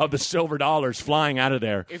of the silver dollars flying out of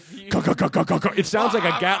there. It sounds like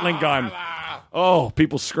a Gatling gun. Oh,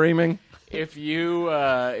 people screaming. If you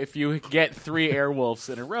get 3 Airwolves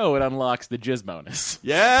in a row, it unlocks the jizz bonus.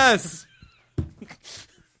 yes.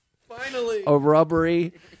 Finally. A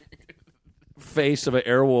rubbery face of an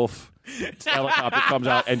Airwolf helicopter comes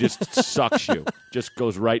out and just sucks you. Just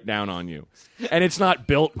goes right down on you. And it's not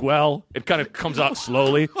built well. It kind of comes out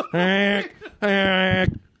slowly.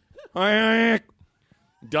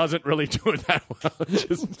 Doesn't really do it that well.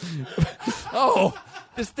 Just,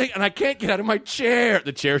 this thing, and I can't get out of my chair.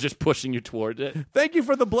 The chair's just pushing you towards it. Thank you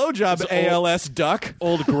for the blowjob, It's old- ALS duck.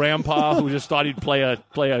 Old grandpa who just thought he'd play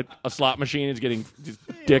a slot machine is getting his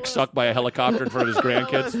dick sucked by a helicopter in front of his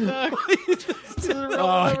grandkids.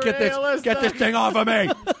 Get this thing off of me!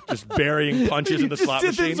 Just burying punches in the slot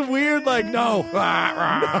Did machine. this weird No.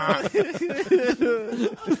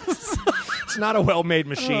 It's not a well-made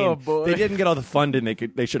machine. Oh, boy. They didn't get all the funding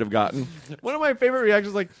they should have gotten. One of my favorite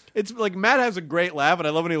reactions, it's like Matt has a great laugh, and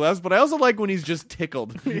I love when he laughs, but I also like when he's just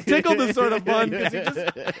tickled. Tickled is sort of fun because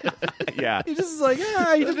Yeah. he just is like, he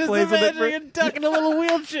just plays with it. a duck in a little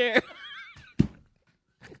wheelchair.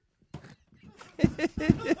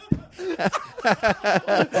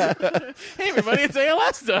 Hey, everybody, it's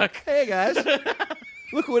ALS Duck. Hey guys,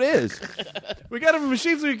 look who it is. We got a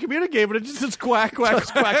machine so we can communicate, but it just says quack, quack,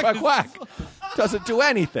 Quack, quack, quack. Doesn't do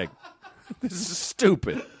anything. This is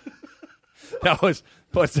stupid. That was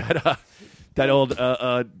what's that old Dave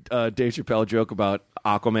Chappelle joke about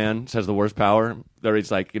Aquaman says the worst power. There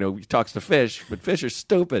he's like, he talks to fish, but fish are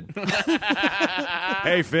stupid.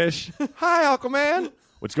 Hey, fish. Hi, Aquaman.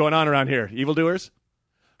 What's going on around here? Evildoers?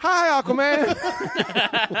 Hi, Aquaman.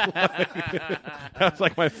 That's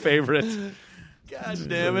like my favorite. God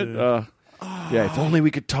damn it. Yeah, if only we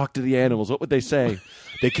could talk to the animals. What would they say?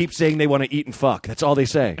 They keep saying they want to eat and fuck. That's all they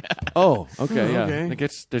say. Oh, okay, yeah. Okay. I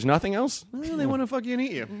guess there's nothing else? Well, they want to fuck you and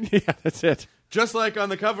eat you. Yeah, that's it. Just like on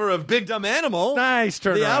the cover of Big Dumb Animal. Nice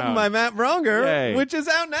turnaround. The album by Matt Braunger, Yay. which is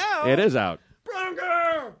out now. It is out.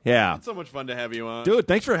 Braunger! Yeah. It's so much fun to have you on. Dude,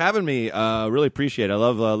 thanks for having me. Really appreciate it. I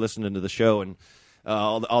love listening to the show and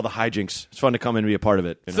all the hijinks. It's fun to come in and be a part of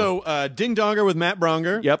it. So, Ding Donger with Matt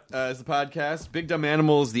Braunger. Yep. Is the podcast. Big Dumb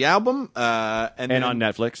Animals, the album. And on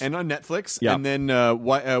Netflix. And on Netflix. Yep. And then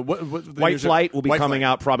White Flight will be coming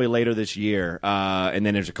out probably later this year. And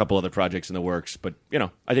then there's a couple other projects in the works. But,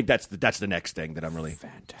 I think that's the next thing that I'm really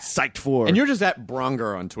psyched for. And you're just at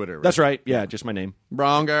Braunger on Twitter, right? That's right. Yeah, just my name.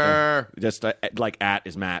 Braunger. Just like at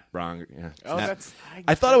is Matt Braunger. Yeah. Oh, Matt.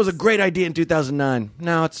 I thought it was a great idea in 2009.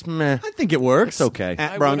 Now it's meh. I think it works. It's okay. At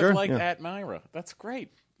I would Braunger. have liked at Myra. That's great.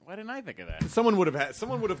 Why didn't I think of that? Someone would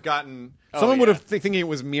have gotten. Oh, Someone would yeah. have thinking it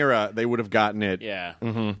was Mira. They would have gotten it. Yeah.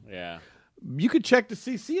 Yeah. You could check to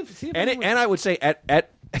see if And I would say at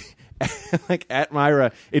like at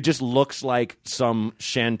Myra, it just looks like some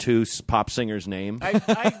chanteuse pop singer's name. I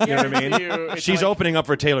You know what I mean? She's opening up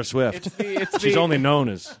for Taylor Swift. She's only known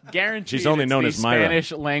as guaranteed. She's only known it's as the Myra.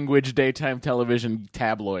 Spanish language daytime television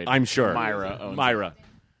tabloid. I'm sure. Myra owns it. Myra.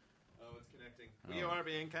 Oh, it's connecting. We are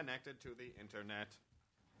being connected to the internet.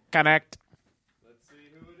 Connect. Let's see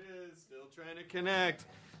who it is. Still trying to connect.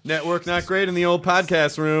 Network not great in the old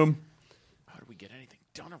podcast room. How do we get anything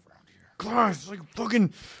done around here? Gosh, it's like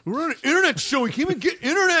fucking. We're on an internet show. We can't even get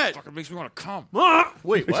internet. It makes me want to come. Ah!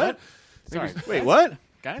 Wait, what? Sorry. Wait, what?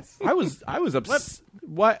 Guys? I was upset.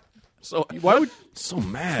 What? So why would so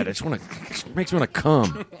mad? I just want to. Makes me want to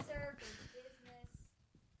come.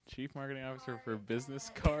 Chief Marketing Officer for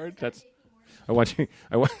Business Card? That's. I want you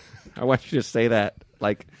to say that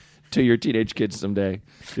like to your teenage kids someday.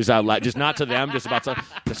 Just out loud, just not to them, just about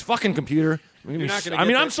this fucking computer.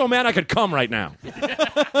 I'm so mad I could come right now.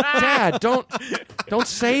 Dad, don't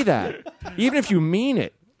say that. Even if you mean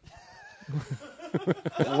it.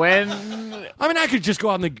 I could just go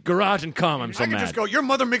out in the garage and come. I'm so mad. I could just go, your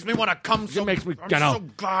mother makes me want to come. It makes me, so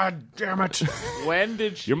God damn it. When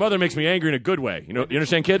did she... Your mother makes me angry in a good way. You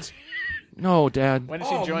understand, kids? No, Dad. When did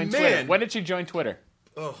she join Twitter? When did she join Twitter?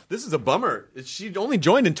 Oh, this is a bummer. She only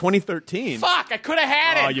joined in 2013. Fuck, I could have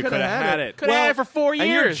had it. Oh, you could have had it. Could have had it for 4 years.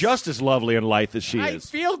 And you're just as lovely and lithe as she is. I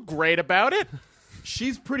feel great about it.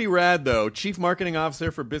 She's pretty rad, though. Chief Marketing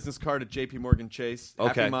Officer for Business Card at JP Morgan Chase.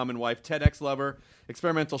 Okay. Happy mom and wife. TEDx lover.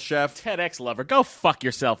 Experimental chef. TEDx lover. Go fuck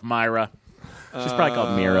yourself, Myra. She's probably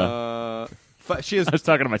called Mira. She has, I was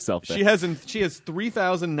talking to myself there. She has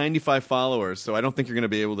 3,095 followers, so I don't think you're going to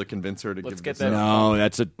be able to convince her to give get this that. up. No,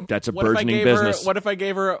 that's a burgeoning business. What if I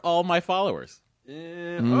gave her all my followers? So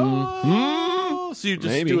you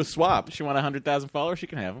just do a swap. If she want 100,000 followers, she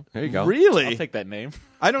can have them. There you go. Really? I'll take that name.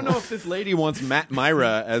 I don't know if this lady wants Matt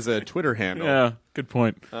Myra as a Twitter handle. Yeah, good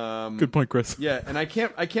point. Good point, Chris. Yeah, and I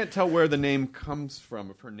can't tell where the name comes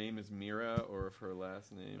from. If her name is Mira or if her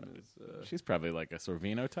last name is. She's probably like a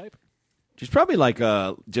Sorvino type. She's probably like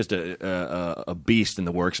just a beast in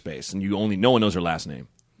the workspace, and no one knows her last name.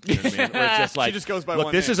 You know what I mean? Or it's just like, she just goes by look,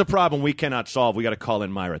 one this name. is a problem we cannot solve. We got to call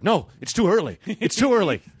in Myra. No, it's too early. It's too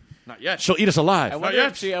early. Not yet. She'll eat us alive. I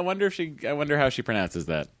wonder how she pronounces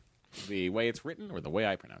that. The way it's written or the way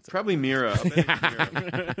I pronounce it. Probably Mira.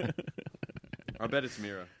 I bet it's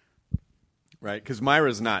Mira. Right, because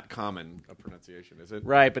Myra's not common a pronunciation, is it?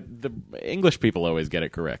 Right, but the English people always get it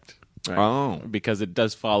correct. Right. Oh. Because it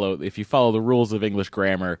does follow, if you follow the rules of English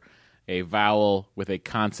grammar, a vowel with a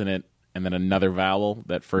consonant and then another vowel,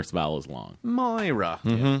 that first vowel is long. Myra.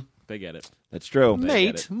 Yeah, they get it. That's true.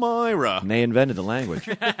 Mate Myra. And they invented the language.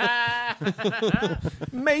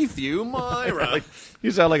 Matthew Myra.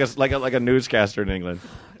 You sound like a newscaster in England.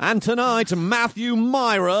 And tonight, Matthew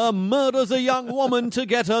Myra murders a young woman to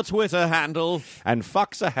get her Twitter handle. And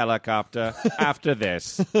fucks a helicopter after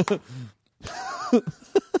this.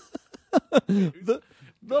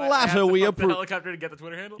 The latter we the approve. helicopter to get the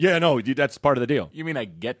Twitter handle? Yeah, no, that's part of the deal. You mean I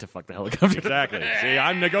get to fuck the helicopter? Exactly. See,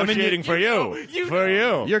 I'm negotiating for you. For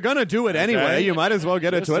you. You're going to do it anyway. Okay. You might as well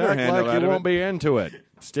get a Just Twitter act handle like out you of won't it. be into it.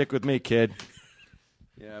 Stick with me, kid.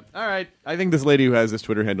 Yeah. All right. I think this lady who has this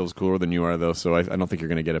Twitter handle is cooler than you are, though, so I don't think you're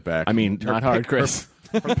going to get it back. I mean, Not hard, Chris.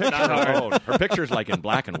 Her picture's like in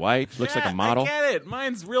black and white. Looks like a model. I get it.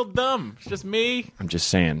 Mine's real dumb. It's just me, I'm just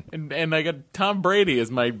saying. and I got Tom Brady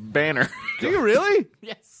as my banner. Do you really?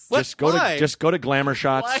 Yes. Just go to Glamour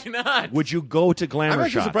Shots. Why not? Would you go to Glamour I'm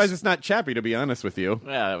actually Shots? surprised it's not Chappie, to be honest with you.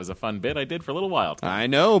 Yeah, that was a fun bit I did for a little while. I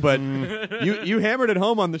know, but you hammered it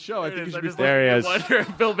home on the show. I think you should be. There he is. Wonder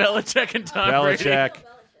if Bill Belichick and Tom Brady. Belichick.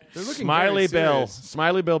 They're looking Smiley very Bill. serious.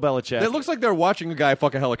 Smiley Bill Belichick. It looks like they're watching a guy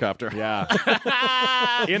fuck a helicopter. Yeah.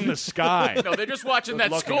 In the sky. No, they're just watching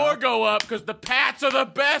that score go up because the Pats are the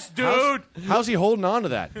best, dude. How's he holding on to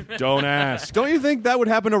that? Don't ask. Don't you think that would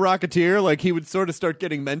happen to Rocketeer? Like, he would sort of start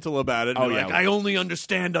getting mental about it. And Oh, be yeah. like, I only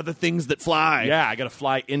understand other things that fly. Yeah, I got to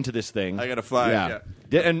fly into this thing. I got to fly. Yeah.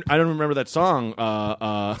 And I don't remember that song.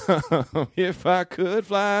 If I could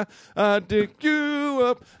fly, I'd take you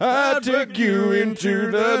up. I'd take you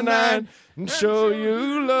into the night and show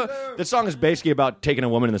you love. The song is basically about taking a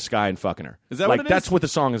woman in the sky and fucking her. Is that like what it that's is? what the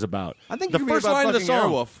song is about. I think the it could be first about line of the fucking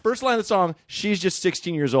song. Airwolf. First line of the song. She's just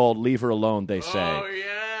 16 years old. Leave her alone. They say. Oh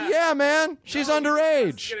yeah. Yeah, man. She's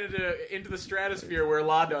underage. Get into the stratosphere where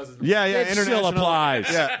law does. Yeah, It still international.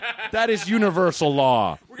 applies. Yeah. That is universal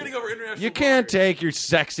law. We're gonna go over international. You can't take your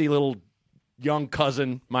sexy little young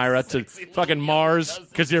cousin, Myra, to fucking Mars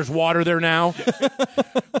because there's water there now.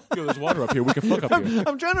 Yo, there's water up here. We can fuck up here.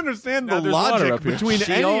 I'm trying to understand Now the there's water logic up here. between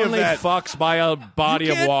She any of only that. fucks by a body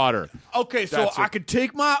You of can't- water. Okay, so That's I could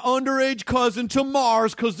take my underage cousin to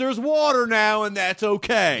Mars because there's water now, and that's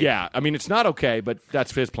okay. Yeah, I mean, it's not okay, but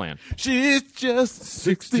that's his plan. She's just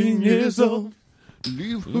 16 years old.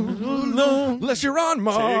 Leave her alone. Unless you're on Take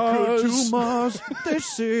Mars. her to Mars. They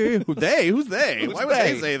say. Who's they? Why would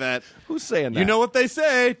they say that? Who's saying that? You know what they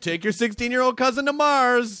say. Take your 16-year-old cousin to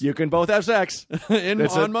Mars. You can both have sex.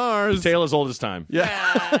 It's on Mars. Tale as old as time. Yeah.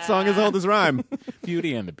 That song is old as rhyme.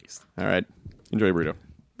 Beauty and the Beast. All right. Enjoy your burrito.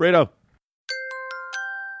 Brado.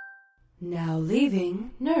 Now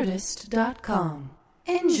leaving Nerdist.com.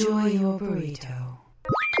 Enjoy your burrito.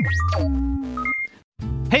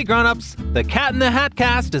 Hey grown-ups, the Cat in the Hat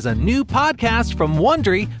Cast is a new podcast from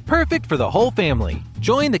Wondery, perfect for the whole family.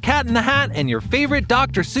 Join the Cat in the Hat and your favorite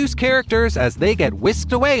Dr. Seuss characters as they get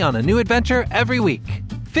whisked away on a new adventure every week.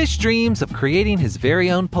 Fish dreams of creating his very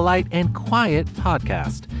own polite and quiet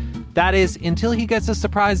podcast. That is, until he gets a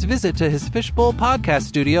surprise visit to his Fishbowl podcast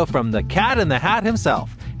studio from the Cat in the Hat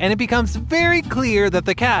himself, and it becomes very clear that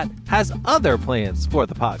the cat has other plans for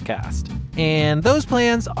the podcast. And those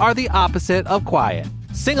plans are the opposite of quiet.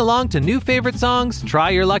 Sing along to new favorite songs,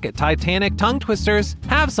 try your luck at Titanic tongue twisters,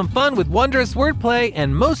 have some fun with wondrous wordplay,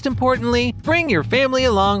 and most importantly, bring your family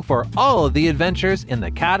along for all of the adventures in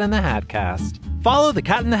the Cat in the Hat cast. Follow the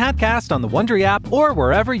Cat in the Hat cast on the Wondery app or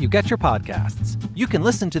wherever you get your podcasts. You can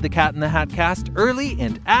listen to the Cat in the Hat cast early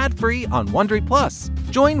and ad-free on Wondery Plus.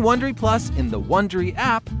 Join Wondery Plus in the Wondery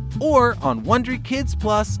app or on Wondery Kids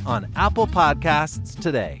Plus on Apple Podcasts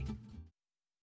today.